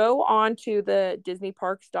 go on to the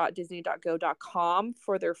disneyparks.disney.go.com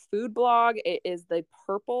for their food blog. It is the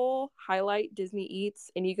purple highlight Disney Eats,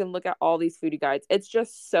 and you can look at all these foodie guides. It's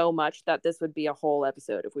just so much that this would be a whole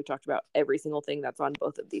episode if we talked about every single thing that's on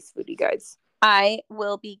both of these foodie guides. I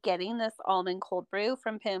will be getting this almond cold brew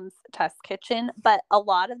from Pim's Test Kitchen, but a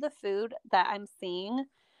lot of the food that I'm seeing,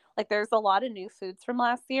 like there's a lot of new foods from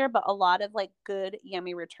last year, but a lot of like good,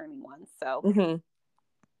 yummy returning ones. So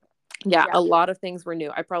Yeah, a lot of things were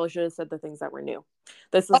new. I probably should have said the things that were new.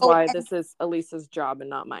 This is why this is Elisa's job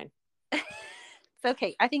and not mine. It's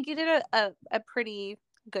okay. I think you did a pretty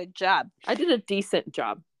good job. I did a decent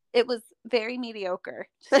job. It was very mediocre.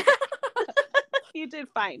 You did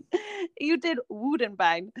fine. You did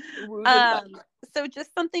fine. So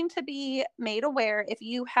just something to be made aware. If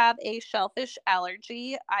you have a shellfish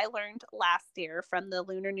allergy, I learned last year from the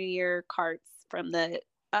Lunar New Year carts from the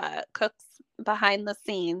cooks behind the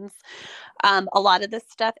scenes. A lot of this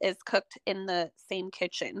stuff is cooked in the same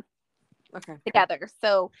kitchen together.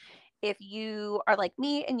 So if you are like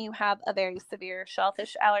me and you have a very severe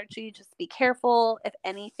shellfish allergy, just be careful. If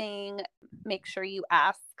anything, make sure you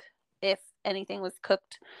ask if anything was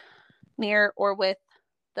cooked near or with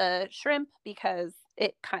the shrimp, because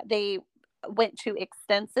they went to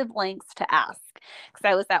extensive lengths to ask. Because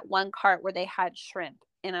I was at one cart where they had shrimp,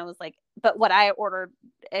 and I was like, but what I ordered,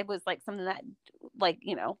 it was like something that, like,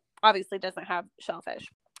 you know, obviously doesn't have shellfish.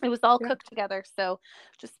 It was all cooked together. So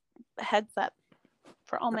just a heads up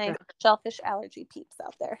for all my shellfish allergy peeps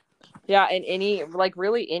out there. Yeah, and any, like,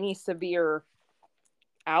 really any severe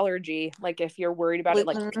allergy, like if you're worried about it,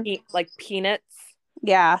 like peanuts,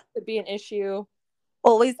 could be an issue.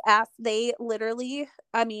 Always ask. They literally,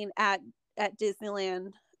 I mean, at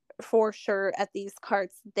Disneyland for sure at these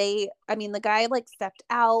carts, the guy like stepped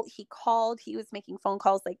out, he called, he was making phone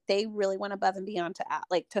calls, like they really went above and beyond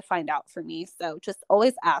to find out for me. So just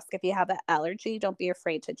always ask if you have an allergy. Don't be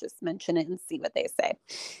afraid to just mention it and see what they say.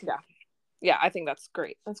 Yeah, I think that's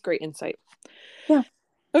great. That's great insight. Yeah.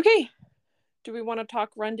 Okay. Do we want to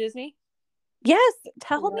talk Run Disney? Yes,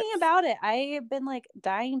 tell me about it. I've been like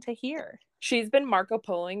dying to hear. She's been Marco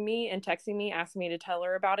Poloing me and texting me, asking me to tell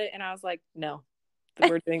her about it, and I was like, no,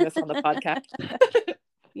 we're doing this on the podcast.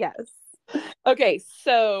 Yes. Okay,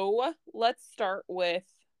 so let's start with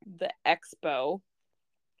the expo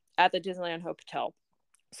at the Disneyland Hotel.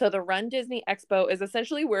 So the Run Disney Expo is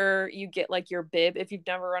essentially where you get like your bib. If you've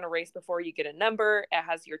never run a race before, you get a number. It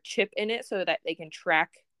has your chip in it so that they can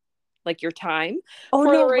track like your time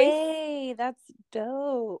for the race. Way. That's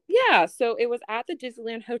dope. Yeah, so it was at the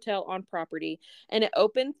Disneyland Hotel on property, and it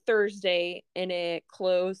opened Thursday and it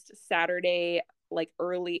closed Saturday, like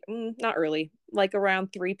not early, like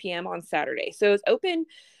around 3 p.m. on Saturday. So it was open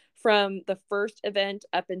from the first event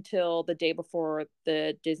up until the day before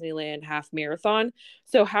the Disneyland half marathon.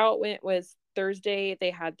 So how it went was Thursday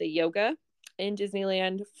they had the yoga in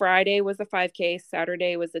Disneyland. Friday was the 5K,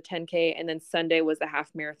 Saturday was the 10K, and then Sunday was the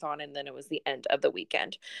half marathon, and then it was the end of the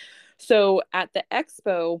weekend. So at the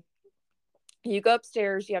expo, you go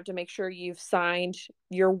upstairs, you have to make sure you've signed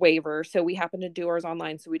your waiver. So we happened to do ours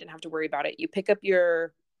online, so we didn't have to worry about it. You pick up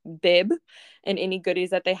your bib and any goodies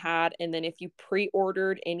that they had, and then if you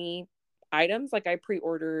pre-ordered any items, like I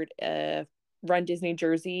pre-ordered a Run Disney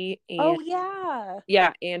jersey and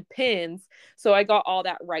and pins, so I got all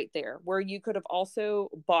that right there, where you could have also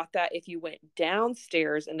bought that if you went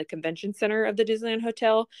downstairs in the convention center of the Disneyland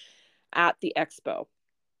Hotel at the expo.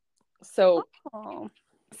 So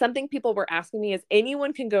something people were asking me is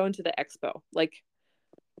anyone can go into the expo, like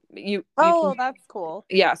you can, that's cool.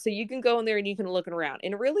 Yeah, so you can go in there and you can look around,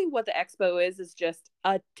 and really what the expo is just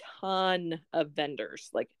a ton of vendors.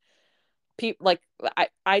 Like people, like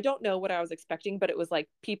I don't know what I was expecting, but it was like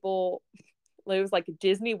people, it was like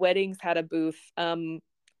Disney Weddings had a booth,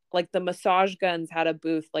 like the massage guns had a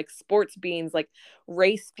booth, like Sports Beans, like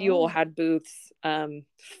Race Fuel had booths,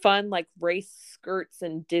 fun like race skirts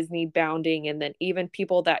and Disney bounding, and then even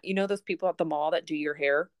people that, you know, those people at the mall that do your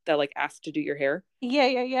hair, that like ask to do your hair.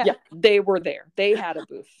 Yeah, they were there. They had a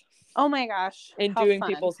booth. Oh my gosh. And doing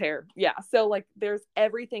people's hair. Yeah. So like there's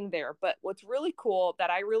everything there. But what's really cool that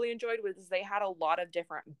I really enjoyed was they had a lot of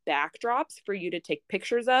different backdrops for you to take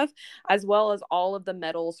pictures of, as well as all of the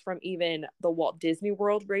medals from even the Walt Disney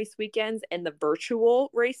World race weekends and the virtual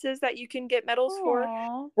races that you can get medals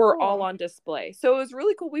for were all on display. So it was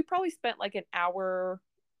really cool. We probably spent like an hour.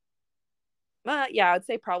 I'd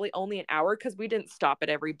say probably only an hour, because we didn't stop at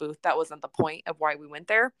every booth. That wasn't the point of why we went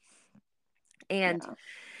there.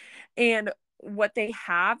 And what they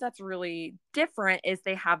have that's really different is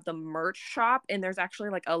they have the merch shop, and there's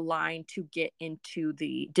actually like a line to get into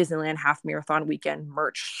the Disneyland half marathon weekend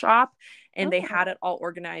merch shop. And they had it all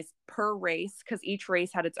organized per race, because each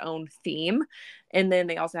race had its own theme. And then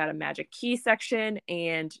they also had a magic key section,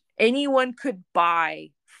 and anyone could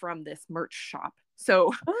buy from this merch shop.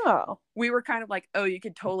 So we were kind of like, oh, you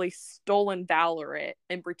could totally stolen valor it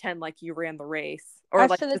and pretend like you ran the race. Or I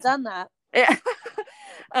like should have done that. Yeah.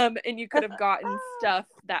 And you could have gotten stuff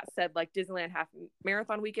that said like Disneyland half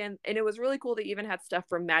marathon weekend. And it was really cool. They even had stuff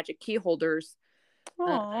from magic key holders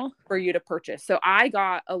for you to purchase. So I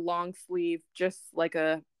got a long sleeve, just like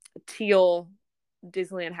a teal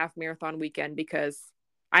Disneyland half marathon weekend, because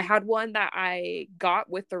I had one that I got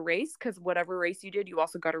with the race, because whatever race you did, you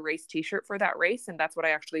also got a race t-shirt for that race. And that's what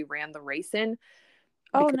I actually ran the race in.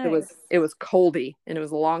 Nice. It was coldy, and it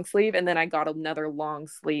was a long sleeve. And then I got another long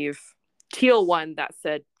sleeve teal one that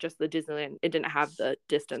said just the Disneyland. It didn't have the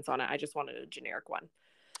distance on it. I just wanted a generic one.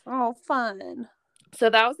 Oh, fun. So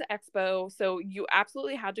that was the expo. So you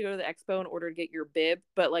absolutely had to go to the expo in order to get your bib,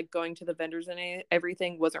 but like going to the vendors and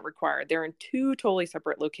everything wasn't required. They're in two totally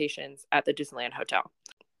separate locations at the Disneyland Hotel.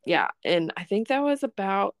 Yeah, and I think that was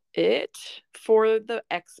about it for the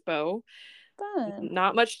expo. Fun.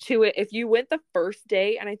 Not much to it. If you went the first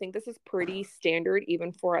day, and I think this is pretty standard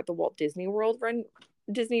even for at the Walt Disney World Run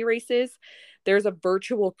Disney races, there's a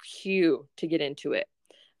virtual queue to get into it.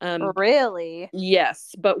 Really?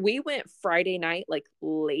 Yes, but we went Friday night, like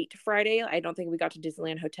late Friday. I don't think we got to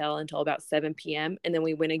Disneyland Hotel until about 7 p.m. And then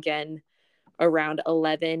we went again around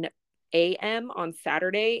 11 a.m. on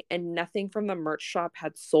Saturday, and nothing from the merch shop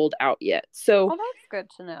had sold out yet. So that's good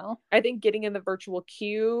to know. I think getting in the virtual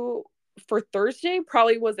queue for Thursday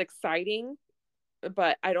probably was exciting,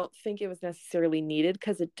 but I don't think it was necessarily needed,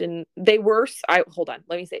 because it didn't. They were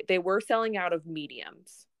selling out of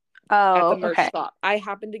mediums. at the Oh, merch okay. shop. I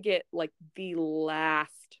happened to get like the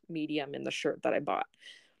last medium in the shirt that I bought.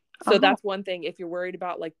 So that's one thing. If you're worried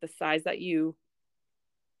about like the size that you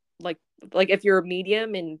like if you're a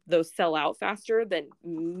medium and those sell out faster, then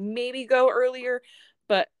maybe go earlier.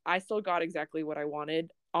 But I still got exactly what I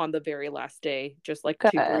wanted on the very last day, just like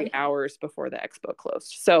Good. 2-3 hours before the expo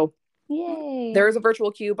closed. So Yay. there was a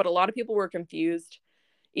virtual queue, but a lot of people were confused.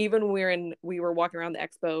 Even when we were walking around the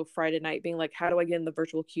expo Friday night being like, how do I get in the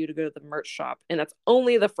virtual queue to go to the merch shop? And that's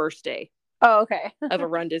only the first day Oh, okay. of a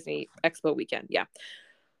Run Disney Expo weekend. Yeah.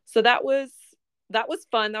 So that was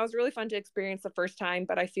fun. That was really fun to experience the first time.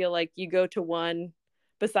 But I feel like you go to one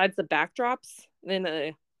besides the backdrops,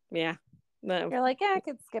 then yeah. No. You're like, yeah, I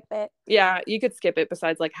could skip it. Yeah, you could skip it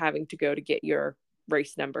besides like having to go to get your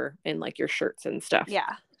race number and like your shirts and stuff.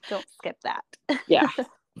 Yeah, don't skip that. Yeah.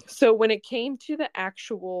 So when it came to the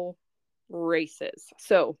actual races,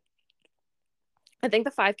 so I think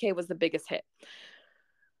the 5K was the biggest hit.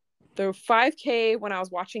 The 5K, when I was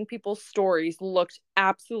watching people's stories, looked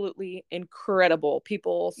absolutely incredible.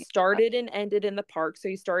 People started and ended in the park. So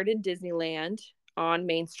you started in Disneyland on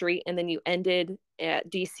Main Street, and then you ended at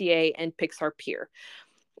DCA and Pixar Pier.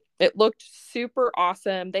 It looked super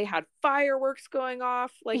awesome. They had fireworks going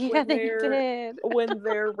off like when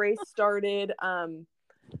their race started.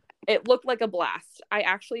 It looked like a blast. I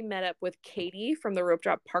actually met up with Katie from the Rope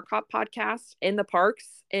Drop Park Hop podcast in the parks,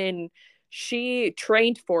 and she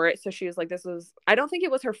trained for it. So she was like, I don't think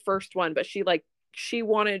it was her first one, but she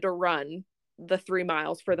wanted to run the 3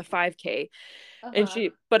 miles for the 5K. And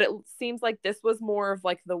but it seems like this was more of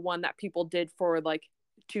like the one that people did for like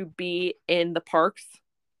to be in the parks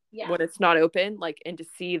when it's not open, like, and to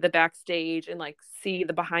see the backstage and like see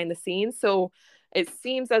the behind the scenes. So it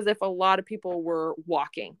seems as if a lot of people were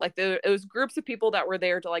walking, like it was groups of people that were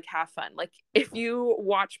there to like have fun. Like if you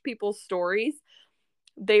watch people's stories,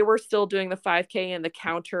 they were still doing the 5K and the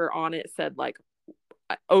counter on it said like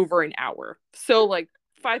over an hour. So like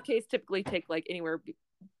 5Ks typically take like anywhere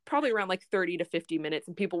probably around like 30 to 50 minutes,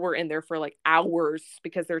 and people were in there for like hours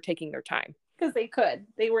because they're taking their time. Because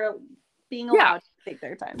they were being allowed to take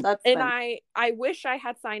their time. That's and fun. I wish I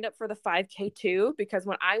had signed up for the 5K too, because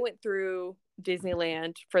when I went through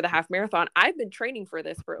Disneyland for the half marathon, I've been training for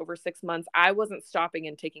this for over 6 months. I wasn't stopping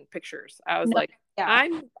and taking pictures. I was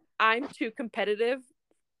I'm too competitive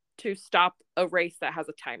to stop a race that has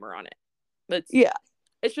a timer on it.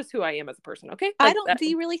 It's just who I am as a person. Okay. Like do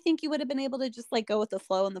you really think you would have been able to just like go with the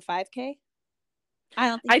flow in the 5K? I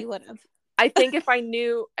don't think you would have. I think if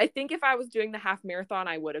I was doing the half marathon,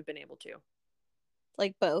 I would have been able to.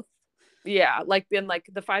 Like both. Yeah. Like then like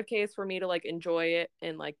the 5K is for me to like enjoy it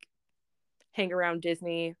and like hang around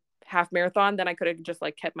Disney. Half marathon, then I could have just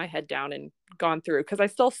like kept my head down and gone through, because I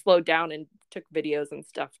still slowed down and took videos and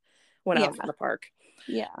stuff when I was in the park.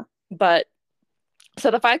 Yeah. But so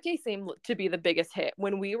the 5K seemed to be the biggest hit.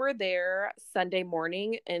 When we were there Sunday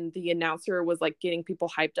morning and the announcer was like getting people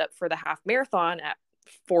hyped up for the half marathon at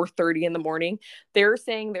 4:30 in the morning, they were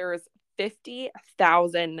saying there was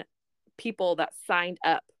 50,000 people that signed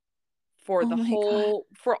up for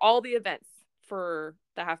for all the events for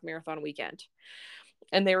the half marathon weekend.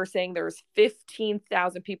 And they were saying there was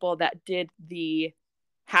 15,000 people that did the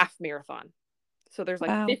half marathon. So there's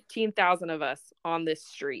like 15,000 of us on this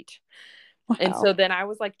street. Wow. And so then I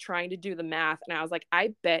was like trying to do the math, and I was like,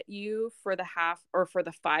 I bet you for the half or for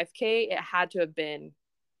the 5K, it had to have been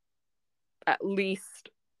at least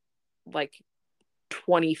like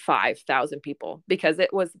 25,000 people, because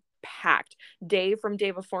it was packed. Dave from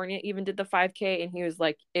Dave California even did the 5K, and he was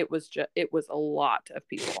like, it was a lot of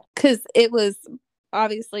people. Because it was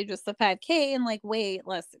obviously just the 5K and like way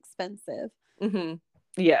less expensive. Mm-hmm.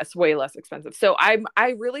 Yes, way less expensive. So I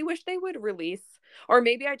really wish they would release, or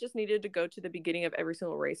maybe I just needed to go to the beginning of every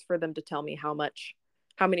single race for them to tell me how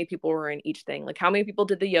many people were in each thing. Like how many people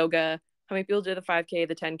did the yoga, how many people did the 5K,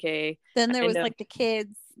 the 10K. Then there was like the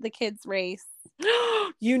kids race.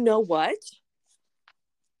 You know what?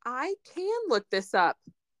 I can look this up.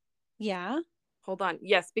 Yeah. Hold on.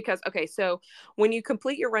 Yes, because, okay, so when you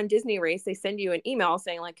complete your Run Disney race, they send you an email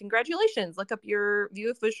saying like, congratulations, look up your view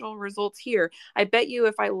official results here. I bet you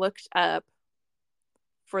if I looked up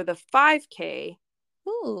for the 5K,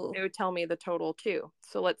 it would tell me the total too.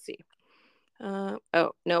 So let's see. Oh,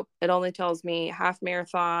 nope. It only tells me half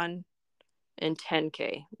marathon and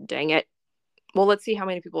 10K. Dang it. Well, let's see how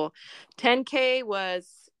many people. 10K was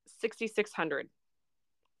 6,600.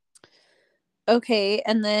 Okay,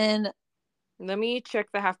 and then let me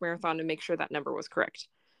check the half marathon to make sure that number was correct.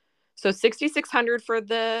 So 6,600 for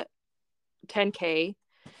the 10K,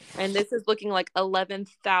 and this is looking like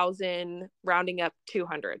 11,000 rounding up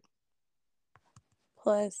 200.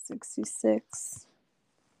 plus 66.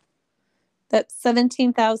 That's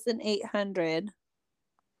 17,800.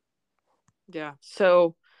 Yeah.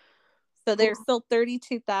 So there's still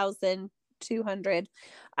 32,200.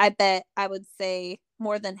 I bet I would say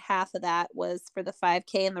more than half of that was for the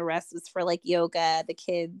 5K and the rest was for like yoga, the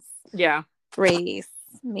kids yeah, race,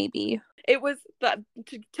 maybe. it was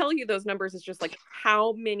to tell you those numbers is just like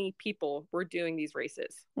how many people were doing these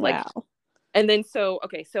races. Like, Wow. and then so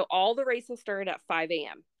all the races started at 5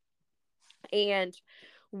 a.m. and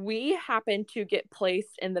we happened to get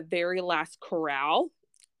placed in the very last corral.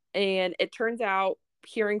 And it turns out,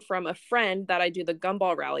 hearing from a friend that I do the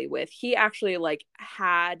gumball rally with, he actually like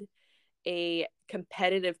had a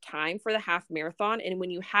competitive time for the half marathon. And when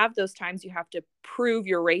you have those times, you have to prove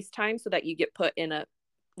your race time so that you get put in a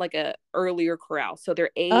earlier corral. So they're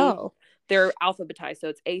alphabetized. So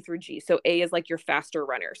it's A through G. So A is like your faster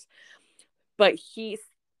runners. But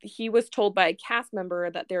he was told by a cast member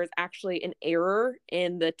that there is actually an error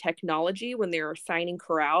in the technology when they're assigning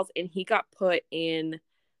corrals, and he got put in,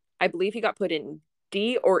 I believe he got put in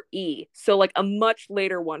D or E. So like a much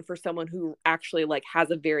later one for someone who actually like has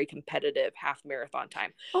a very competitive half marathon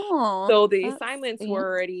time. Oh, so the assignments were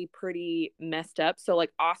already pretty messed up. So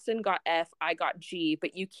like Austin got F, I got G,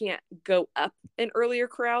 but you can't go up an earlier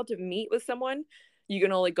corral to meet with someone. You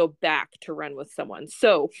can only go back to run with someone.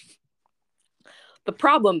 So the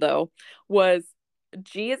problem, though, was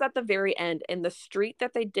G is at the very end, and the street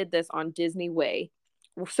that they did this on Disney Way.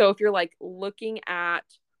 So if you're like looking at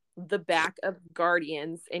the back of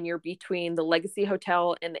Guardians and you're between the Legacy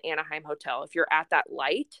Hotel and the Anaheim Hotel, if you're at that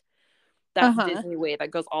light, that's Disney Way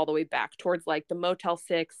that goes all the way back towards like the Motel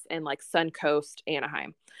 6 and like Suncoast,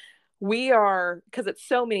 Anaheim. We are, because it's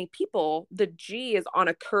so many people, the G is on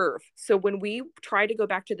a curve. So when we tried to go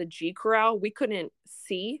back to the G corral, we couldn't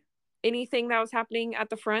see anything that was happening at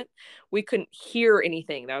the front. We couldn't hear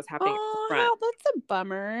anything that was happening at the front. That's a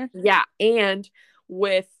bummer. Yeah. And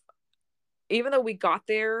even though we got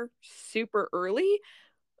there super early,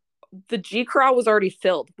 the G corral was already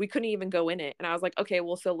filled. We couldn't even go in it. And I was like, okay,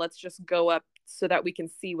 well, so let's just go up so that we can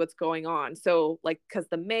see what's going on. So like, because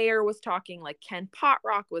the mayor was talking, like Ken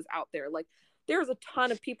Potrock was out there. Like there was a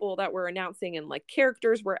ton of people that were announcing, and like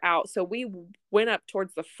characters were out. So we went up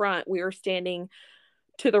towards the front. We were standing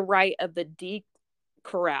to the right of the D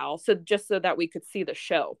corral. So just so that we could see the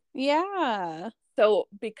show. Yeah. So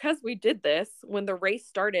because we did this, when the race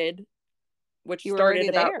started, which you started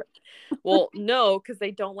about there. Well, no, because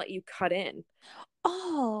they don't let you cut in.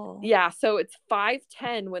 Oh. Yeah, so it's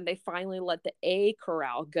 5:10 when they finally let the A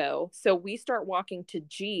corral go. So we start walking to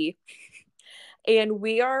G, and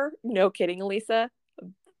we are, no kidding, Elisa,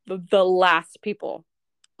 the last people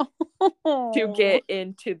to get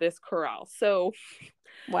into this corral. So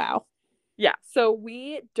wow. Yeah, so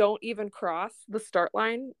we don't even cross the start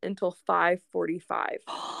line until 5:45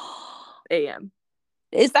 a.m.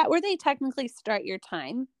 Is that where they technically start your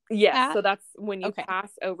time? Yes, so that's when you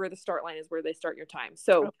pass over the start line is where they start your time.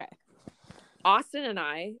 So Austin and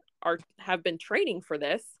I have been training for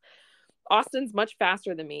this. Austin's much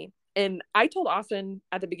faster than me. And I told Austin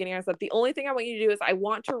at the beginning, I said, the only thing I want you to do is I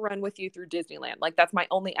want to run with you through Disneyland. Like, that's my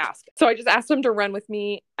only ask. So I just asked him to run with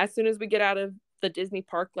me as soon as we get out of the Disney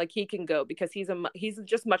park. Like, he can go because he's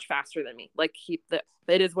just much faster than me. Like,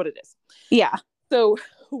 it is what it is. Yeah. So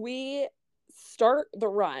we start the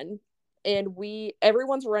run, and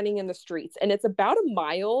everyone's running in the streets, and it's about a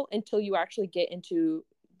mile until you actually get into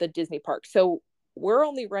the Disney park. So we're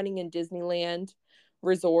only running in Disneyland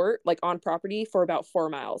Resort, like on property, for about 4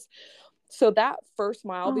 miles. So that first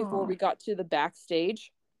mile before we got to the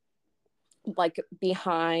backstage, like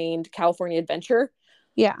behind California Adventure,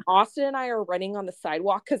 Austin and I are running on the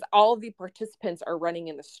sidewalk because all of the participants are running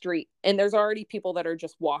in the street, and there's already people that are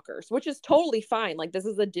just walkers, which is totally fine. Like, this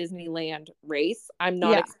is a Disneyland race. I'm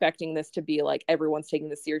not expecting this to be like everyone's taking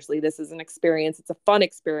this seriously. This is an experience. It's a fun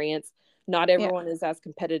experience. Not everyone is as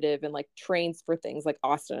competitive and like trains for things like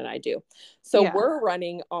Austin and I do. So we're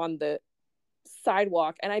running on the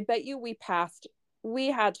sidewalk, and I bet you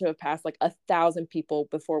we had to have passed like 1,000 people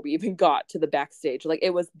before we even got to the backstage. Like,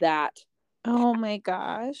 it was that. Oh my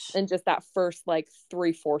gosh. And just that first like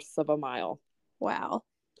 3/4 of a mile. Wow.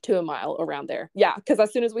 To a mile around there. Yeah, because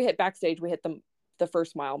as soon as we hit backstage, we hit the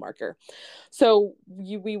first mile marker. So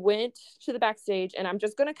we went to the backstage, and I'm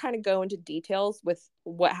just going to kind of go into details with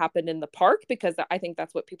what happened in the park because I think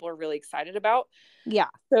that's what people are really excited about. Yeah.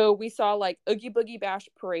 So we saw like Oogie Boogie Bash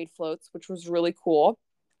parade floats, which was really cool.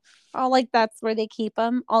 Oh, like that's where they keep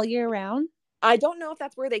them all year round? I don't know if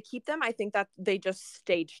that's where they keep them. I think that they just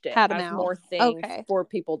staged it Had them as out. more things Okay. for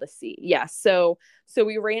people to see. Yeah. So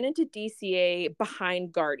we ran into DCA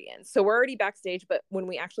behind Guardians. So we're already backstage, but when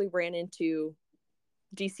we actually ran into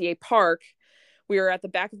DCA Park, we were at the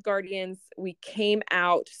back of Guardians. We came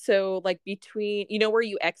out. So like between, you know, where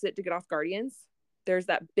you exit to get off Guardians, there's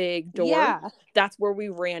that big door. Yeah. That's where we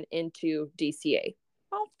ran into DCA.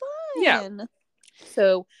 Oh, Yeah. fun.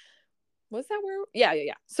 So was that where?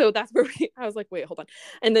 Yeah. So that's where I was like, wait, hold on.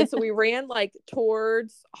 And then so we ran like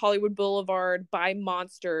towards Hollywood Boulevard by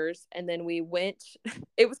Monsters. And then we went,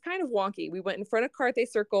 it was kind of wonky. We went in front of Carthay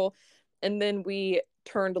Circle, and then we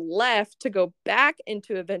turned left to go back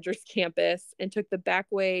into Avengers Campus and took the back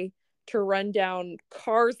way to run down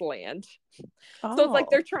Cars Land. Oh. So it's like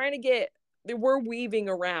we're weaving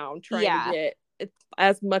around trying to get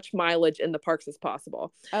as much mileage in the parks as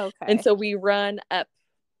possible. Okay. And so we run up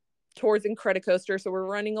towards Incredicoaster. So we're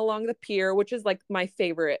running along the pier, which is like my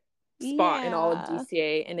favorite spot in all of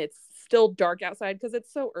DCA. And it's still dark outside because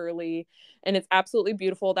it's so early, and it's absolutely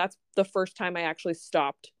beautiful. That's the first time I actually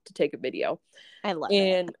stopped to take a video. I love it.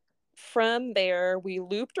 And And from there, we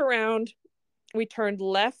looped around. We turned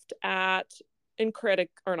left at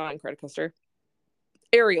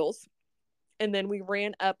Ariel's. And then we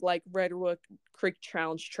ran up like Redwood Creek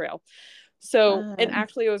Challenge Trail. So, and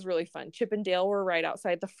actually it was really fun. Chip and Dale were right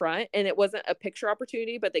outside the front, and it wasn't a picture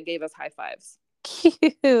opportunity, but they gave us high fives. Cute.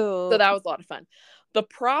 So that was a lot of fun. The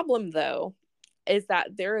problem though, is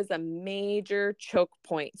that there is a major choke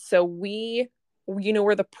point. So you know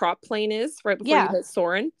where the prop plane is right before you hit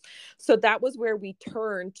Soarin'. So that was where we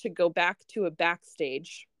turned to go back to a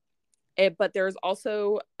backstage. But there's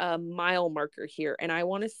also a mile marker here, and I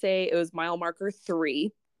want to say it was mile marker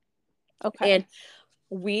 3. Okay. And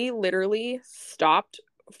we literally stopped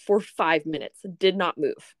for 5 minutes, did not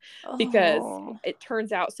move, because it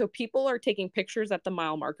turns out, so people are taking pictures at the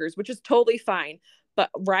mile markers, which is totally fine.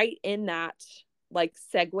 But right in that like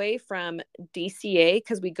segue from DCA,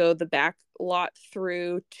 because we go the back lot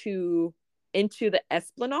through into the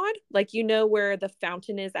Esplanade, like, you know, where the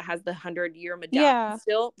fountain is that has the 100-year medallion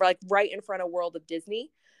still, like right in front of World of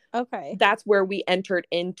Disney. Okay. That's where we entered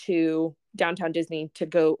into downtown Disney to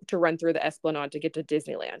go to run through the Esplanade to get to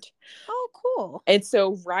Disneyland. Oh, cool. And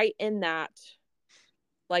so right in that,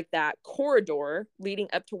 like that corridor leading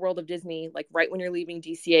up to World of Disney, like right when you're leaving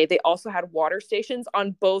DCA, they also had water stations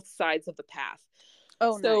on both sides of the path.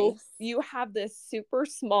 Oh, so nice. You have this super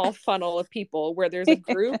small funnel of people where there's a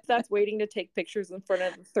group that's waiting to take pictures in front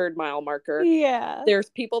of the 3rd mile marker. Yeah. There's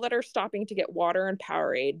people that are stopping to get water and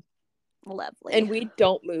Powerade. Lovely. And we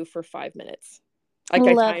don't move for 5 minutes. Like,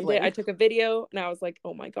 I timed it. I took a video, and I was like,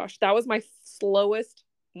 oh my gosh, that was my slowest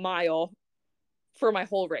mile for my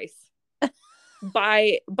whole race.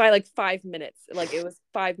 by like 5 minutes. Like, it was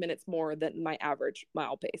 5 minutes more than my average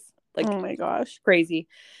mile pace. Like, oh my gosh, crazy.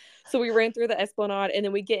 So we ran through the Esplanade, and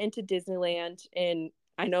then we get into Disneyland, and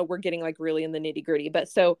I know we're getting like really in the nitty gritty, but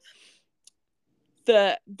so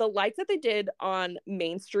the lights that they did on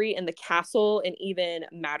Main Street and the castle and even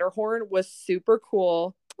Matterhorn was super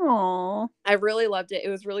cool. Aww. I really loved it. It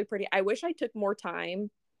was really pretty. I wish I took more time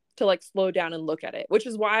to like slow down and look at it, which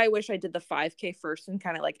is why I wish I did the 5K first and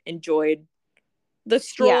kind of like enjoyed the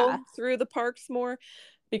stroll through the parks more,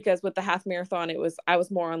 because with the half marathon, I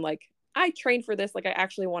was more on like, I trained for this. Like, I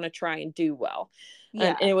actually want to try and do well.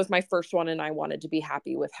 And it was my first one, and I wanted to be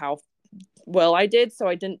happy with how well I did. So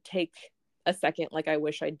I didn't take a second like I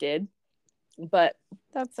wish I did, but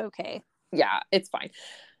that's okay. Yeah, it's fine.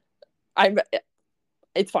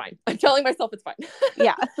 It's fine. I'm telling myself it's fine.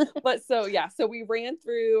 Yeah. But so we ran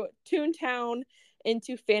through Toontown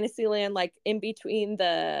into Fantasyland, like in between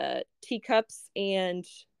the Teacups and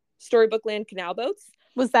Storybook Land canal boats.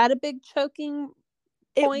 Was that a big choking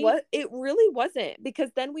point? It really wasn't, because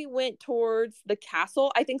then we went towards the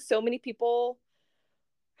castle. I think so many people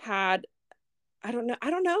had, I don't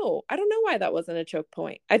know why that wasn't a choke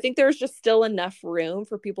point. I think there was just still enough room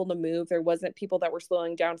for people to move. There wasn't people that were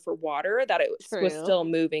slowing down for water, that it was still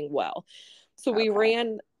moving well. So we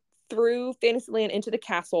ran through Fantasyland into the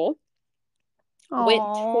castle. Aww. Went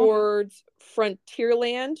towards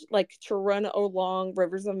Frontierland, like to run along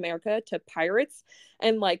Rivers of America to Pirates.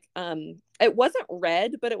 And like, it wasn't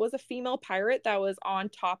red, but it was a female pirate that was on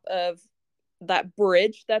top of that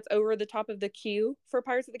bridge that's over the top of the queue for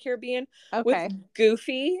Pirates of the Caribbean, with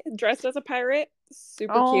Goofy dressed as a pirate.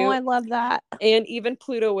 Super cute. Oh, I love that. And even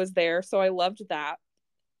Pluto was there, so I loved that.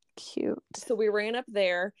 Cute. So we ran up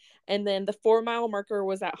there, and then the 4 mile marker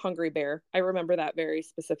was at Hungry Bear. I remember that very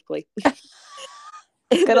specifically.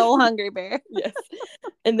 Good old Hungry Bear. Yes.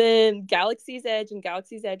 And then Galaxy's Edge and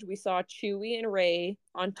Galaxy's Edge, we saw Chewie and Rey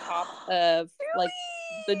on top of like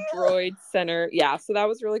the droid center. Yeah, so that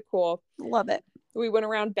was really cool. Love it. We went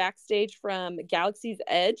around backstage from Galaxy's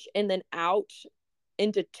Edge and then out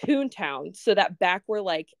into Toontown. So that back where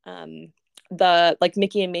like the like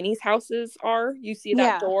Mickey and Minnie's houses are, you see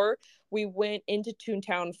that door. We went into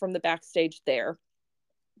Toontown from the backstage there.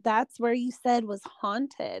 That's where you said was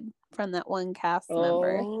haunted from that one cast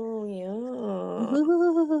member. Oh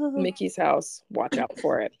yeah. Mickey's house. Watch out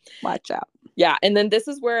for it. Watch out. Yeah, and then this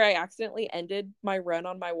is where I accidentally ended my run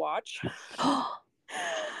on my watch.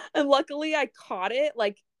 And luckily I caught it.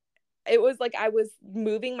 Like it was like I was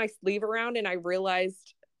moving my sleeve around and I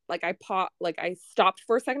realized like I stopped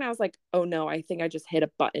for a second. I was like, oh no, I think I just hit a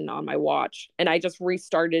button on my watch. And I just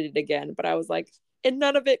restarted it again. But I was like, and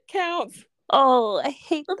none of it counts. Oh, I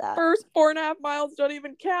hate that. The first 4.5 miles don't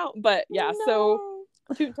even count. But yeah, so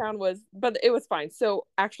Toontown but it was fine. So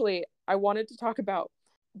actually, I wanted to talk about,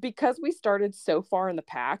 because we started so far in the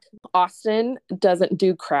pack, Austin doesn't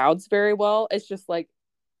do crowds very well. It's just like,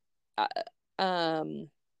 I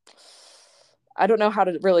don't know how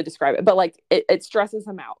to really describe it, but like it stresses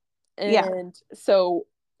him out. And so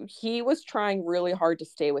he was trying really hard to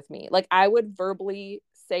stay with me. Like I would verbally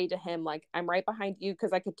say to him, like, I'm right behind you,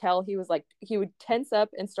 because I could tell he was like, he would tense up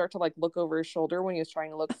and start to like look over his shoulder when he was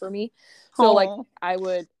trying to look for me. So like I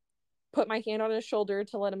would put my hand on his shoulder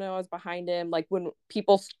to let him know I was behind him. Like when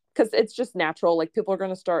people, because it's just natural, like people are going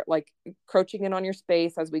to start like encroaching in on your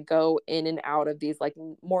space as we go in and out of these like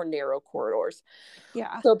more narrow corridors.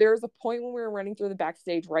 Yeah. So there's a point when we were running through the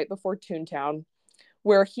backstage right before Toontown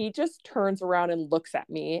where he just turns around and looks at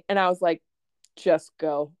me, and I was like, just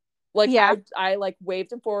go. Like I like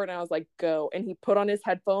waved him forward and I was like, go. And he put on his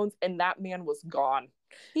headphones and that man was gone.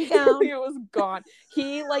 He was gone.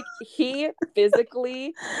 He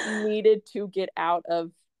physically needed to get out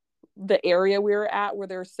of the area we were at where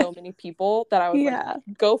there were so many people that I was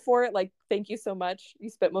like, go for it. Like, thank you so much. You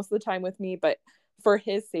spent most of the time with me, but for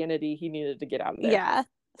his sanity, he needed to get out of there. Yeah.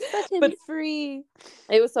 Set him free.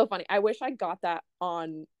 It was so funny. I wish I got that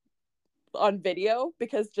on video,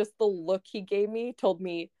 because just the look he gave me told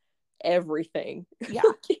me everything. Yeah.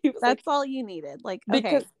 That's like, all you needed. Like,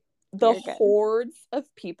 because the hordes of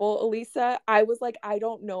people, Elisa, I was like, I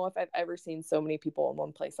don't know if I've ever seen so many people in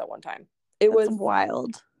one place at one time. It was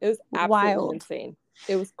wild. It was absolutely insane.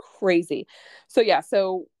 It was crazy. So yeah,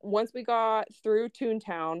 so once we got through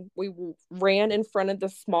Toontown, we ran in front of the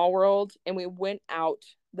Small World and we went out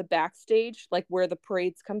the backstage, like where the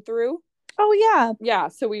parades come through. Oh yeah. Yeah,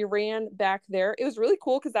 so we ran back there. It was really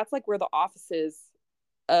cool because that's like where the offices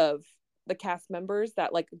of the cast members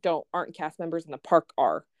that like aren't cast members in the park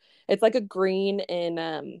are. It's like a green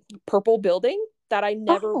and purple building that I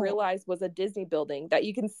never realized was a Disney building that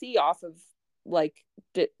you can see off of like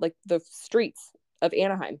the streets of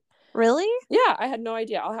Anaheim. Really? Yeah, I had no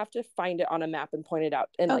idea. I'll have to find it on a map and point it out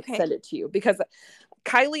and like send it to you, because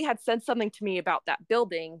Kylie had said something to me about that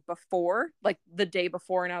building before, like the day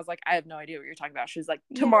before, and I was like, I have no idea what you're talking about. She's like,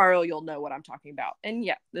 tomorrow you'll know what I'm talking about. And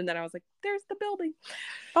and then I was like, there's the building.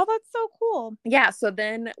 Oh, that's so cool. Yeah, so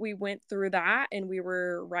then we went through that and we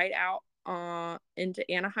were right out into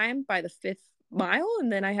Anaheim by the 5th mile,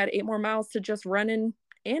 and then I had 8 more miles to just run in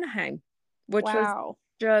Anaheim, which was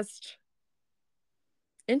just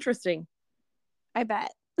interesting. I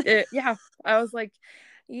bet. Yeah, I was like,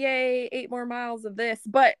 yay, 8 more miles of this.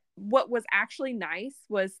 But what was actually nice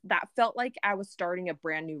was that felt like I was starting a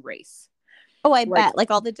brand new race. Oh, I bet.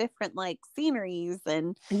 Like all the different like sceneries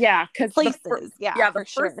and because places.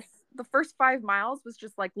 The first 5 miles was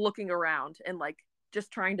just like looking around and like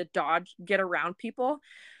just trying to get around people.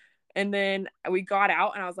 And then we got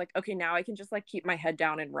out and I was like, okay, now I can just like keep my head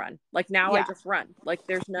down and run. Like now I just run. Like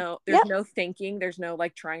there's no thinking. There's no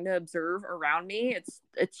like trying to observe around me.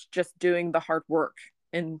 It's just doing the hard work.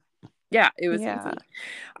 And yeah, it was easy.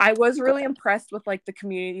 I was really impressed with like the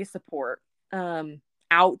community support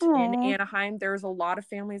out in Anaheim. There's a lot of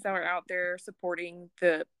families that are out there supporting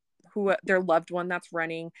their loved one that's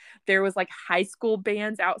running. There was like high school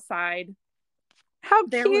bands outside. How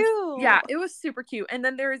cute. It was super cute. And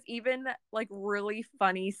then there is even like really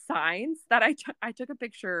funny signs that I took a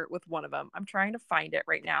picture with one of them. I'm trying to find it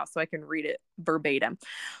right now so I can read it verbatim.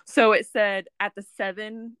 So it said at the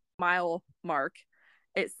 7-mile mark,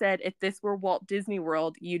 it said, if this were Walt Disney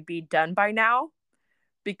World, you'd be done by now.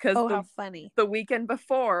 Because how funny. The weekend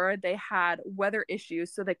before they had weather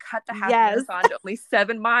issues, so they cut the half marathon to only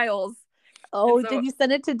 7 miles. Oh, did you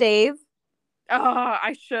send it to Dave? Oh,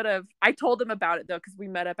 I should have. I told him about it though, because we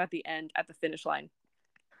met up at the end at the finish line.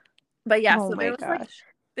 But yeah, so there was like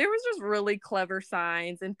there was just really clever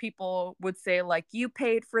signs, and people would say like, "You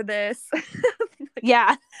paid for this." Like,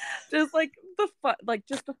 Yeah. just like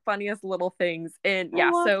just the funniest little things. And I yeah,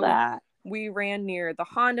 love so that. we ran near the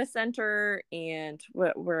Honda Center, and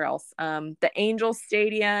where else? The Angel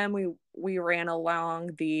Stadium. We ran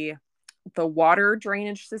along the water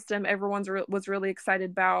drainage system. Was really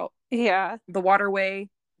excited about Yeah. the waterway.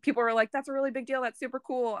 People were like, "That's a really big deal. That's super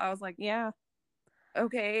cool." I was like, Yeah.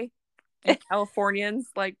 "Okay, you Californians,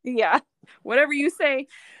 like Yeah. whatever you say."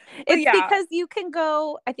 But It's yeah, because you can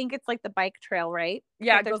go, I think it's like the bike trail, right?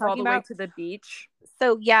 yeah, That it they're goes all talking the way about. to the beach.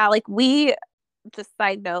 So yeah, like we, just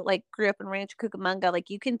side note, like grew up in Rancho Cucamonga. Like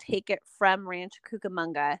you can take it from Rancho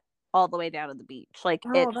Cucamonga all the way down to the beach. Like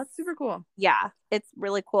Oh, it's, that's super cool. yeah, it's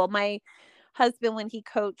really cool. My husband, when he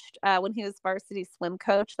coached, when he was varsity swim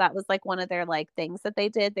coach, that was like one of their like things that they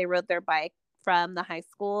did. They rode their bike from the high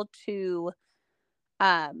school to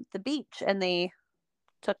the beach, and they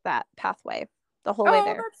took that pathway the whole way Oh,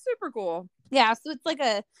 there. that's super cool. Yeah, so it's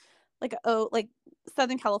like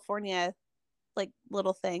Southern California like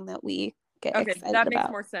little thing that we get Okay, excited that makes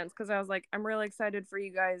about. more sense, because I was like, I'm really excited for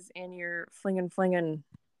you guys and your flinging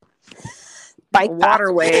Bike path.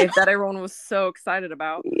 waterway that everyone was so excited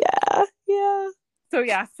about. Yeah, yeah. So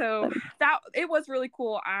yeah, so that it was really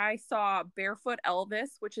cool. I saw Barefoot Elvis,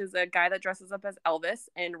 which is a guy that dresses up as Elvis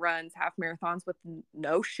and runs half marathons with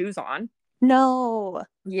no shoes on. No.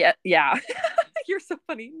 Yeah, yeah. You're so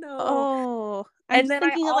funny. No. Oh, I'm And just then I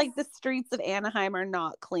thinking of also like the streets of Anaheim are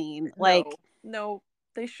not clean. Like no,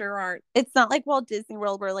 they sure aren't. it's not like Walt Disney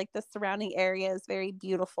World where like the surrounding area is very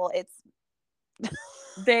beautiful. It's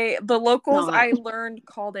The locals, not. I learned,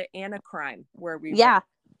 called it Anacrime where we went. Yeah,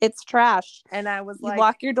 it's trash. And I was You like,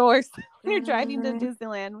 lock your doors when you're driving to mm.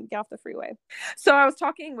 Disneyland when you get off the freeway. So I was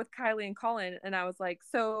talking with Kylie and Colin, and I was like,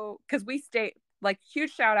 so because we stay, like,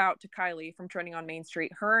 huge shout out to Kylie from Trending on Main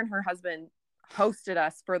Street. Her and her husband hosted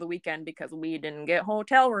us for the weekend because we didn't get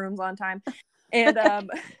hotel rooms on time. And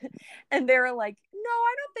and they were like, no,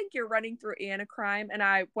 I don't think you're running through Anacrime.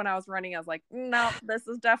 And when I was running, I was like, no, this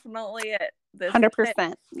is definitely it. This is it.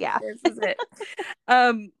 100%. Yeah. This is it.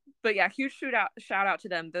 But yeah, huge shout out to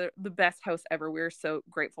them. The best hosts ever. We're so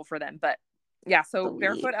grateful for them. But yeah, so Sweet.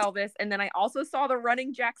 Barefoot Elvis. And then I also saw the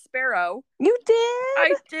running Jack Sparrow. You did?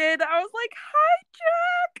 I did. I was like, hi,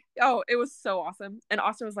 Jack. Oh, it was so awesome. And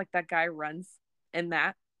Austin was like, that guy runs in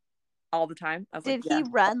that all the time. I was Did like, yeah.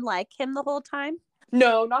 he run like him the whole time?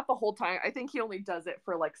 No, not the whole time. I think he only does it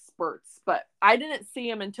for like spurts, but I didn't see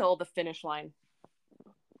him until the finish line.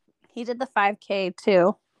 He did the 5K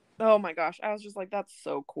too. Oh my gosh. I was just like, that's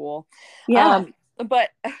so cool. Yeah. But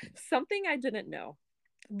something I didn't know,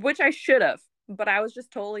 which I should have, but I was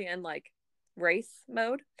just totally in like race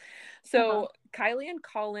mode. So Kylie and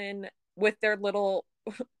Colin with their little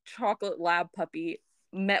chocolate lab puppy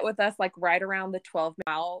met with us like right around the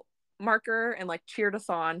 12-mile marker and like cheered us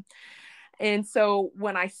on. And so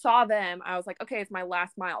when I saw them, I was like, okay, it's my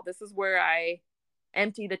last mile. This is where I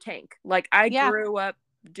empty the tank. Like I grew up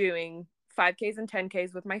doing 5Ks and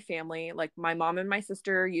 10Ks with my family. Like my mom and my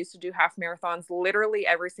sister used to do half marathons literally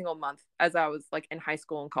every single month as I was like in high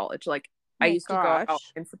school and college. Like I used to go out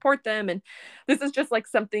and support them. And this is just like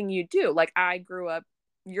something you do. Like I grew up,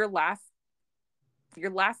 your last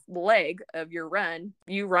leg of your run,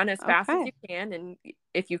 you run as fast as you can. And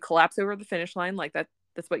if you collapse over the finish line, like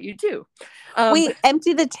that's what you do. Wait,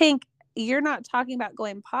 empty the tank. You're not talking about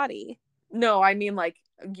going potty. No, I mean like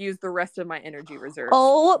use the rest of my energy reserves.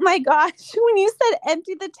 Oh my gosh. When you said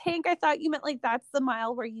empty the tank, I thought you meant like that's the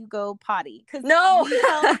mile where you go potty. No.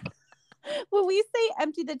 When we say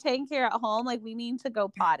empty the tank here at home, like we mean to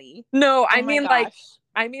go potty. No, I mean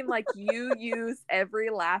like you use every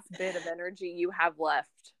last bit of energy you have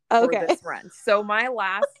left for this run. So my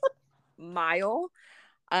last mile,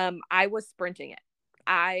 I was sprinting it.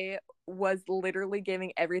 I was literally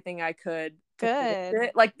giving everything I could to finish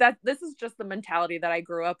it. Like that. This is just the mentality that I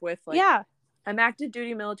grew up with. Like, yeah, I'm active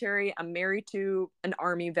duty military. I'm married to an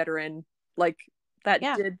Army veteran. Like that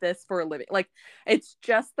did this for a living. Like it's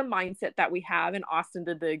just the mindset that we have. And Austin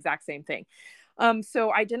did the exact same thing. So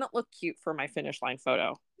I didn't look cute for my finish line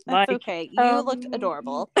photo. That's okay. You looked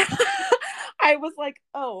adorable. I was like,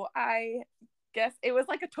 oh, I guess it was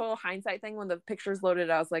like a total hindsight thing. When the pictures loaded,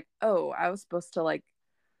 I was like, oh, I was supposed to like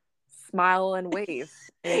smile and wave.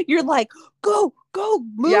 You're like, go,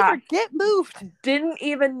 move or get moved. Didn't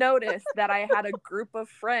even notice that I had a group of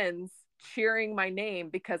friends cheering my name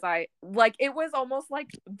because I like it was almost like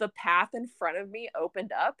the path in front of me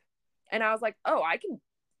opened up and I was like, oh, I can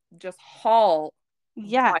just haul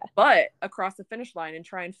my butt across the finish line and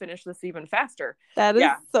try and finish this even faster. That is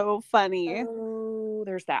so funny. Oh,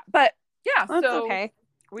 there's that. But yeah, that's okay.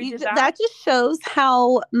 We did that. That just shows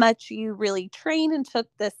how much you really trained and took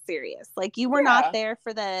this serious. Like, you were not there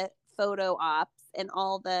for the photo ops and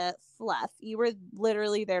all the fluff. You were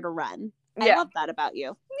literally there to run. I love that about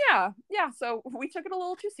you. Yeah. So we took it a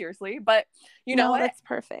little too seriously, but you know what? That's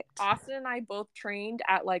perfect. Austin and I both trained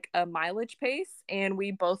at like a mileage pace, and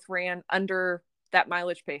we both ran under that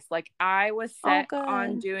mileage pace. Like, I was set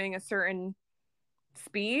on doing a certain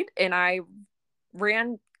speed, and I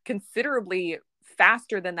ran considerably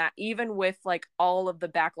faster than that, even with like all of the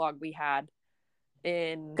backlog we had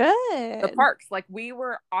in the parks. Like,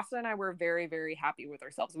 Austin and I were very, very happy with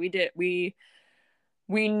ourselves.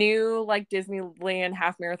 We knew like Disneyland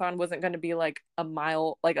half marathon wasn't going to be like a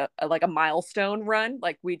mile, like a milestone run.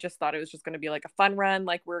 Like, we just thought it was just going to be like a fun run.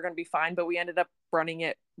 Like, we were going to be fine, but we ended up running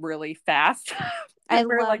it really fast. I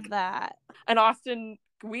love that. And Austin,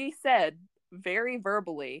 we said very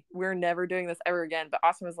verbally, we're never doing this ever again. But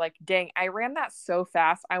Austin was like, dang, I ran that so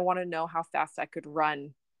fast. I want to know how fast I could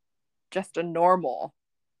run just a normal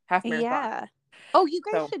half marathon. Yeah. Oh, you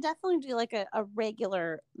guys should definitely do like a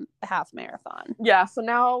regular half marathon. Yeah. So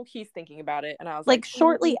now he's thinking about it. And I was like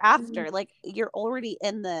shortly after, like, you're already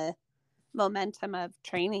in the momentum of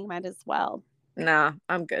training, might as well. Nah,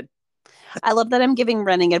 I'm good. I love that I'm giving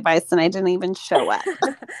running advice and I didn't even show up.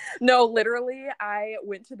 No, literally, I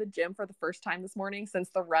went to the gym for the first time this morning since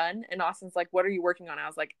the run. And Austin's like, what are you working on? I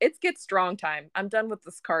was like, it's get strong time. I'm done with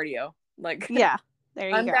this cardio. Like, yeah. There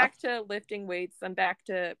you go. I'm back to lifting weights. I'm back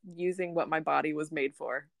to using what my body was made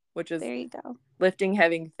for, which is there you go. Lifting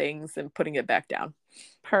heavy things and putting it back down.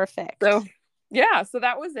 Perfect. So, yeah, so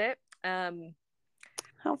that was it.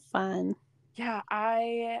 How fun. Yeah,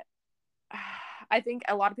 I think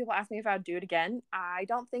a lot of people ask me if I would do it again. I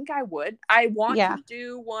don't think I would. I want to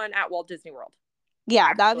do one at Walt Disney World. Yeah,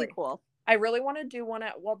 actually. That'd be cool. I really want to do one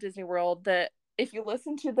at Walt Disney World. If you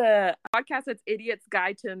listen to the podcast, it's Idiot's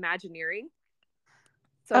Guide to Imagineering.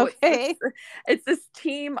 So it's this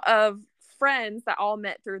team of friends that all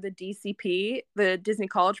met through the DCP, the Disney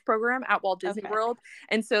College Program at Walt Disney World.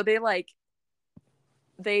 And so they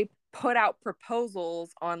put out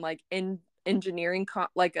proposals on like engineering,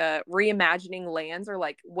 like reimagining lands, or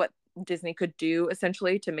like what Disney could do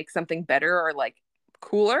essentially to make something better or like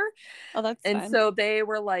cooler. Oh, that's and fun. So they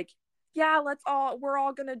were like, yeah, we're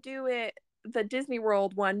all gonna do it, the Disney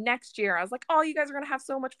World one next year. I was like, oh, you guys are gonna have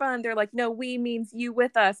so much fun. They're like, no, we means you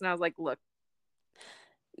with us. And I was like, look,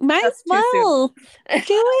 might as well do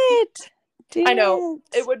it. I know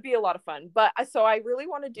it would be a lot of fun, but so I really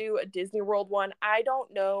want to do a Disney World one. I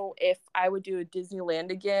don't know if I would do a Disneyland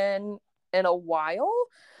again in a while.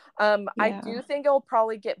 I do think it'll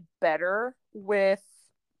probably get better with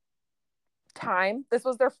time. This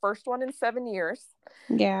was their first one in 7 years.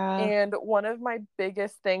 Yeah. And one of my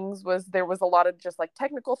biggest things was there was a lot of just like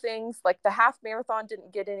technical things. Like, the half marathon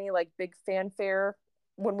didn't get any like big fanfare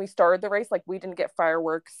when we started the race. Like, we didn't get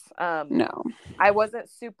fireworks. No. I wasn't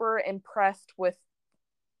super impressed with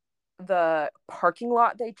the parking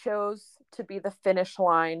lot they chose to be the finish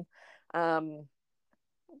line. What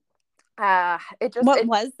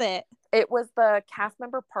was it? It was the cast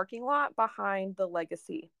member parking lot behind the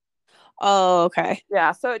Legacy. Oh, okay.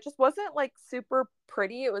 Yeah, so it just wasn't like super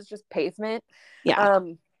pretty. It was just pavement. Yeah.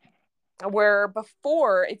 Where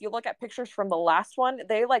before, if you look at pictures from the last one,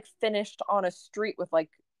 they like finished on a street with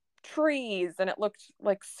like trees, and it looked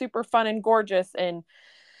like super fun and gorgeous. And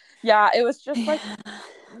yeah, it was just like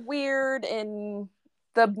weird, and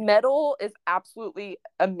the metal is absolutely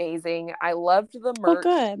amazing. I loved the merch.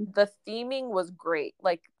 Oh, good. The theming was great.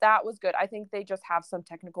 Like, that was good. I think they just have some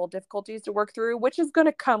technical difficulties to work through, which is going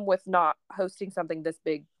to come with not hosting something this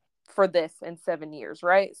big for this in 7 years,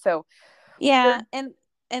 right? So yeah, and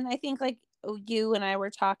I think like you and I were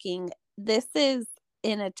talking, this is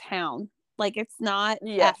in a town. Like, it's not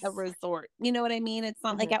at a resort. You know what I mean? It's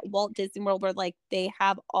not like at Walt Disney World where like they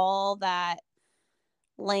have all that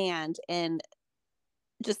land and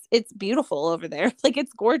just, it's beautiful over there. Like,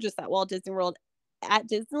 it's gorgeous at Walt Disney World. At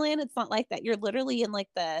Disneyland, it's not like that. You're literally in like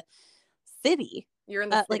the city. You're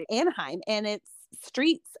in the city. Like Anaheim, and it's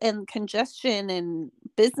streets and congestion and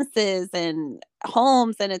businesses and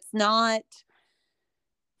homes, and it's not,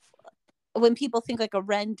 when people think like a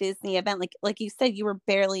runDisney event, like you said, you were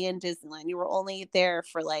barely in Disneyland. You were only there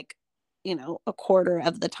for like, a quarter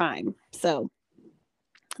of the time. So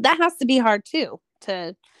that has to be hard too,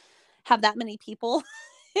 to have that many people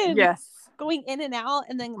going in and out,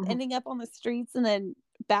 and then ending up on the streets, and then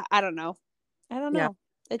back. I don't know. Yeah.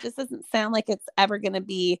 It just doesn't sound like it's ever going to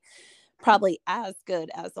be probably as good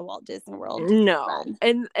as the Walt Disney World. No. Run.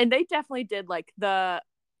 And they definitely did. Like, the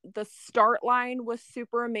start line was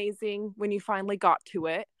super amazing when you finally got to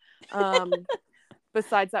it.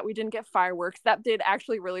 Besides that, we didn't get fireworks. That did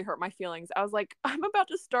actually really hurt my feelings. I was like, I'm about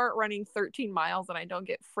to start running 13 miles and I don't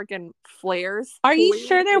get freaking flares. Are you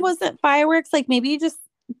sure there wasn't fireworks? Like maybe you just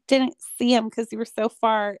didn't see them because you were so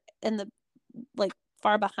far in the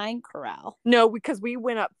far behind corral. No, because we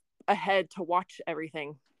went up ahead to watch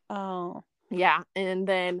everything. Oh. Yeah. And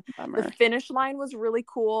then Bummer. the finish line was really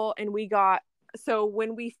cool. And so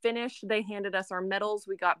when we finished, they handed us our medals.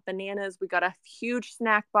 We got bananas. We got a huge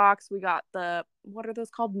snack box. We got what are those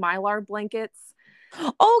called? Mylar blankets.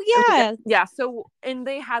 Oh, yeah. Yeah. So, and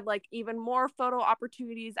they had even more photo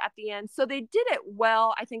opportunities at the end. So they did it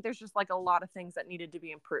well. I think there's just a lot of things that needed to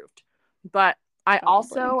be improved. But I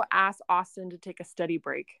also asked Austin to take a study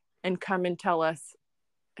break and come and tell us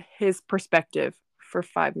his perspective for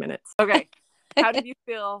 5 minutes. Okay. How did you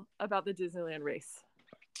feel about the Disneyland race?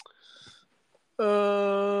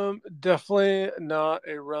 Definitely not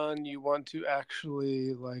a run you want to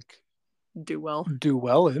actually do well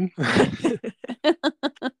in.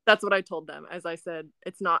 That's what I told them. As I said,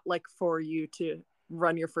 it's not for you to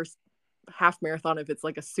run your first half marathon if it's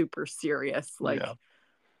a super serious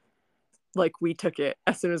we took it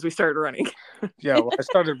as soon as we started running. Yeah, well, I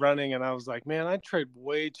started running and I was like, man, I tried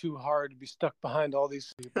way too hard to be stuck behind all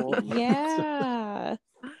these people. Yeah.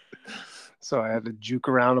 So I had to juke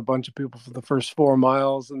around a bunch of people for the first 4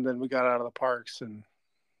 miles, and then we got out of the parks and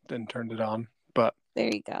then turned it on. But there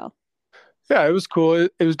you go. Yeah, it was cool.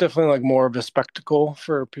 It was definitely more of a spectacle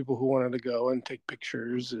for people who wanted to go and take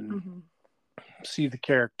pictures and see the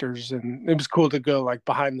characters. And it was cool to go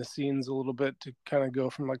behind the scenes a little bit to kind of go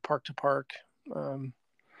from park to park.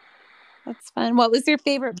 That's fun. What was your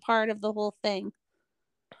favorite part of the whole thing?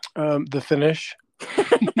 The finish.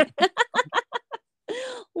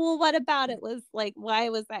 Well, what about it was why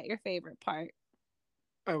was that your favorite part?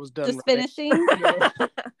 I was done just finishing.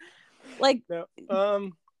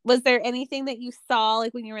 No. Was there anything that you saw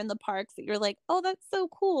when you were in the parks that you're like, oh, that's so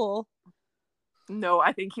cool? No,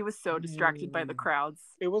 I think he was so distracted by the crowds.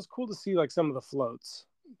 It was cool to see some of the floats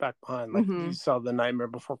back behind. You saw the Nightmare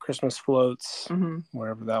Before Christmas floats,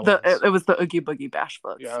 wherever that was. It was the Oogie Boogie Bash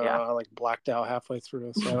floats. Yeah, yeah. I blacked out halfway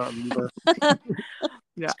through, so I don't remember.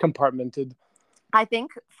 It's compartmented. I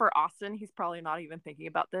think for Austin, he's probably not even thinking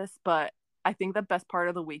about this, but I think the best part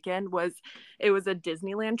of the weekend was it was a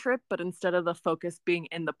Disneyland trip, but instead of the focus being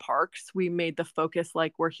in the parks, we made the focus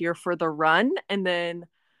we're here for the run. And then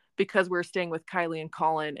because we were staying with Kylie and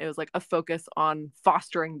Colin, it was a focus on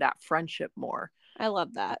fostering that friendship more. I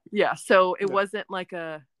love that. Yeah. So it wasn't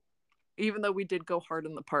even though we did go hard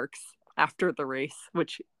in the parks after the race,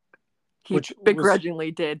 which he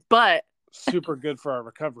begrudgingly did, but super good for our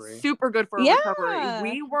recovery. Recovery.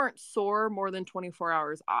 We weren't sore more than 24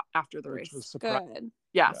 hours after the race. Was good.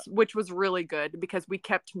 Yes, yeah. Which was really good because we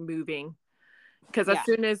kept moving. Because as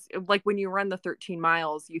soon as when you run the 13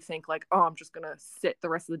 miles, you think oh, I'm just gonna sit the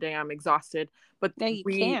rest of the day. I'm exhausted. But no, you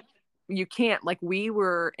can't. You can't. We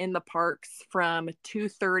were in the parks from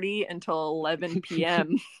 2:30 until 11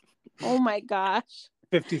 p.m. Oh my gosh.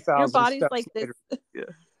 50,000. Your body's this. Yeah.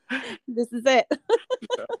 This is it.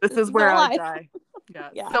 This is where I die.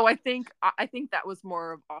 Yeah. So I think that was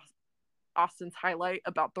more of Austin's highlight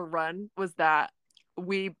about the run was that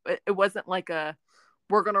it wasn't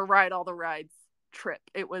we're gonna ride all the rides trip.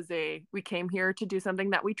 It was we came here to do something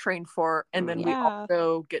that we trained for, and then we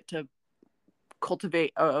also get to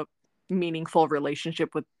cultivate a meaningful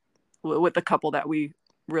relationship with the couple that we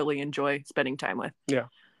really enjoy spending time with. Yeah,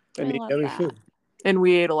 and eat other food. And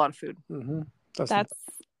we ate a lot of food. Mm-hmm. That's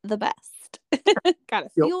the best. Gotta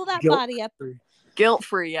fuel that body up.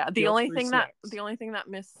 Guilt-free, yeah. The only thing that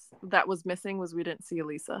was missing was we didn't see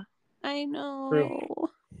Elisa. I know.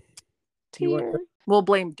 Tear. We'll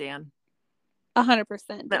blame Dan.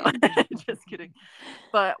 100%. No, just kidding.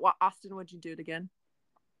 But Austin, would you do it again?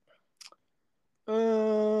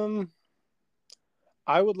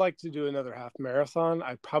 I would like to do another half marathon.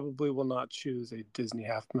 I probably will not choose a Disney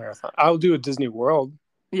half marathon. I'll do a Disney World.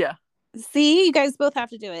 Yeah. See, you guys both have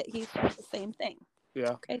to do it. He said the same thing.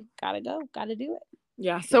 Yeah. Okay, gotta go. Gotta do it.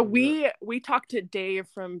 Yeah. So we talked to Dave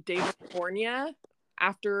from Dave, California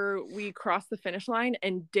after we crossed the finish line,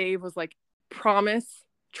 and Dave was like, promise,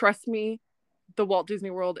 trust me, the Walt Disney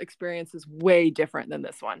World experience is way different than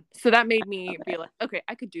this one. So that made me be like, okay,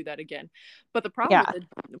 I could do that again. But the problem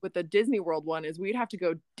with the Disney World one is we'd have to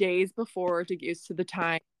go days before to get used to the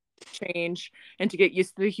time change and to get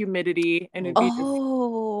used to the humidity, and it'd be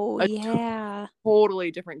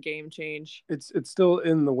totally different game change. It's still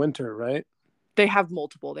in the winter, right? They have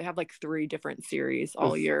multiple. They have like 3 different series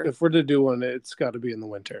all year. If we're to do one, it's got to be in the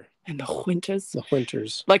winter. In the winters? The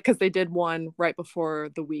winters. Like, because they did one right before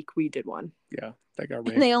the week we did one. Yeah, that got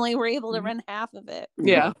rained. And they only were able to run half of it.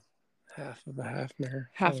 Yeah. Half of a half, Mare.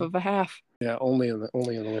 Half of a half. Yeah, only in the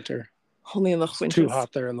winter. Only in the winters. Too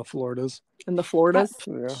hot there in the Floridas. In the Floridas?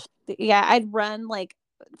 Yeah, I'd run like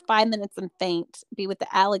 5 minutes and faint, be with the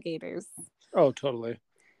alligators. Oh, totally.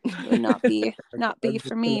 It would not be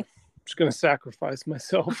for me. I'm just gonna sacrifice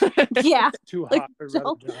myself. Yeah. Too Like,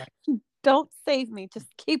 hot. Don't save me. Just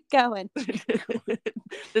keep going.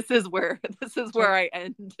 This is where I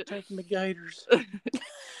end. Taking the gators.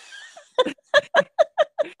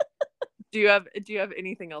 Do you have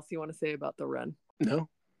anything else you want to say about the run? No.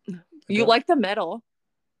 You like the medal?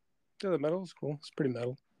 Yeah, the medal's cool. It's pretty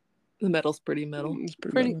metal. The medal's pretty metal. It's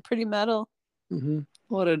Pretty metal. Mm-hmm.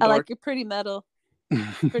 What a I like your pretty metal.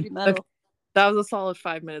 Pretty metal. That was a solid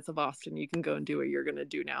 5 minutes of Austin. You can go and do what you're gonna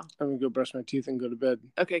do now. I'm gonna go brush my teeth and go to bed.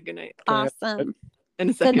 Okay, good night. Awesome. In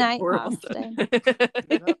a second. Good night, Austin.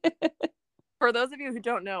 For those of you who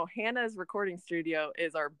don't know, Hannah's recording studio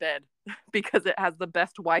is our bed because it has the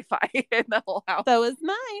best Wi-Fi in the whole house. So is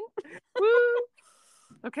mine. Woo!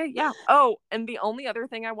 Okay, yeah. Oh, and the only other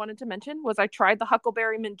thing I wanted to mention was I tried the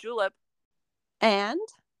Huckleberry Mint Julep. And?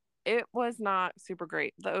 It was not super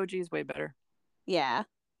great. The OG is way better. Yeah.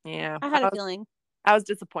 Yeah. I had a feeling. I was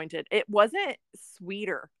disappointed. It wasn't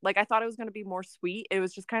sweeter. Like, I thought it was going to be more sweet. It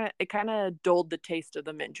was just kind of dulled the taste of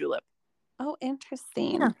the mint julep. Oh,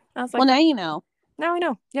 interesting. Yeah. I was like, well, now you know. Now I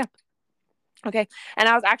know. Yeah. Okay. And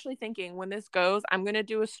I was actually thinking when this goes, I'm going to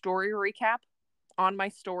do a story recap on my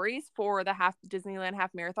stories for the Disneyland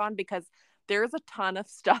half marathon, because there's a ton of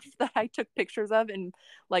stuff that I took pictures of and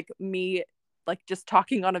like me like just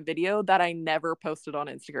talking on a video that I never posted on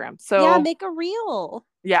Instagram. So yeah, make a reel.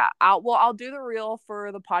 Yeah, I'll do the reel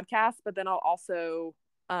for the podcast, but then I'll also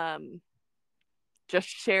just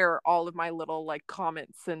share all of my little like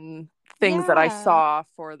comments and things that I saw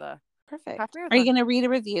for the perfect. half marathon. Are you going to read a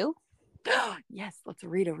review? Yes, let's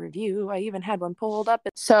read a review. I even had one pulled up.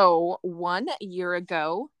 So 1 year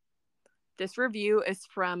ago, this review is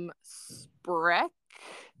from Sprek,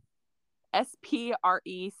 Sprechek.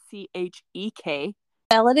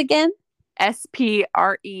 Spell it again.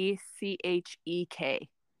 Sprechek.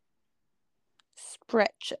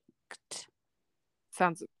 Sprechek.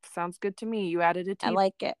 Sounds good to me. You added a T. I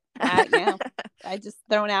like it. Yeah. I just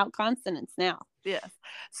thrown out consonants now. Yes.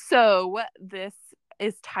 So this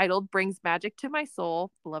is titled "Brings Magic to My Soul."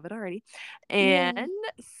 Love it already. And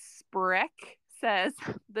Sprek says,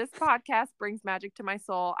 "This podcast brings magic to my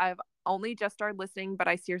soul. I've only just started listening, but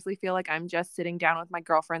I seriously feel like I'm just sitting down with my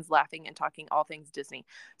girlfriends laughing and talking all things Disney.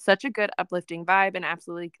 Such a good uplifting vibe, and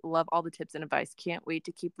absolutely love all the tips and advice. Can't wait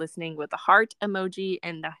to keep listening," with the heart emoji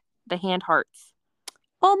and the hand hearts.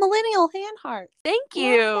 Oh, millennial hand hearts. Thank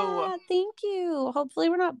you. Yeah, thank you. Hopefully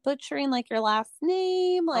we're not butchering like your last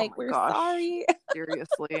name. Like, we're sorry.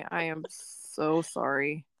 Seriously, I am so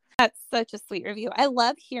sorry. That's such a sweet review. I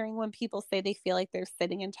love hearing when people say they feel like they're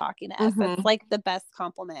sitting and talking to us. That's like the best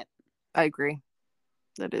compliment. I agree.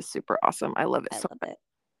 That is super awesome. I love it so much.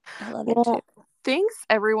 I love it too. Thanks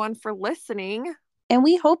everyone for listening. And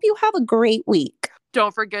we hope you have a great week.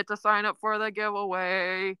 Don't forget to sign up for the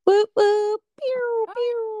giveaway. Whoop, whoop. Pew,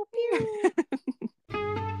 pew, pew.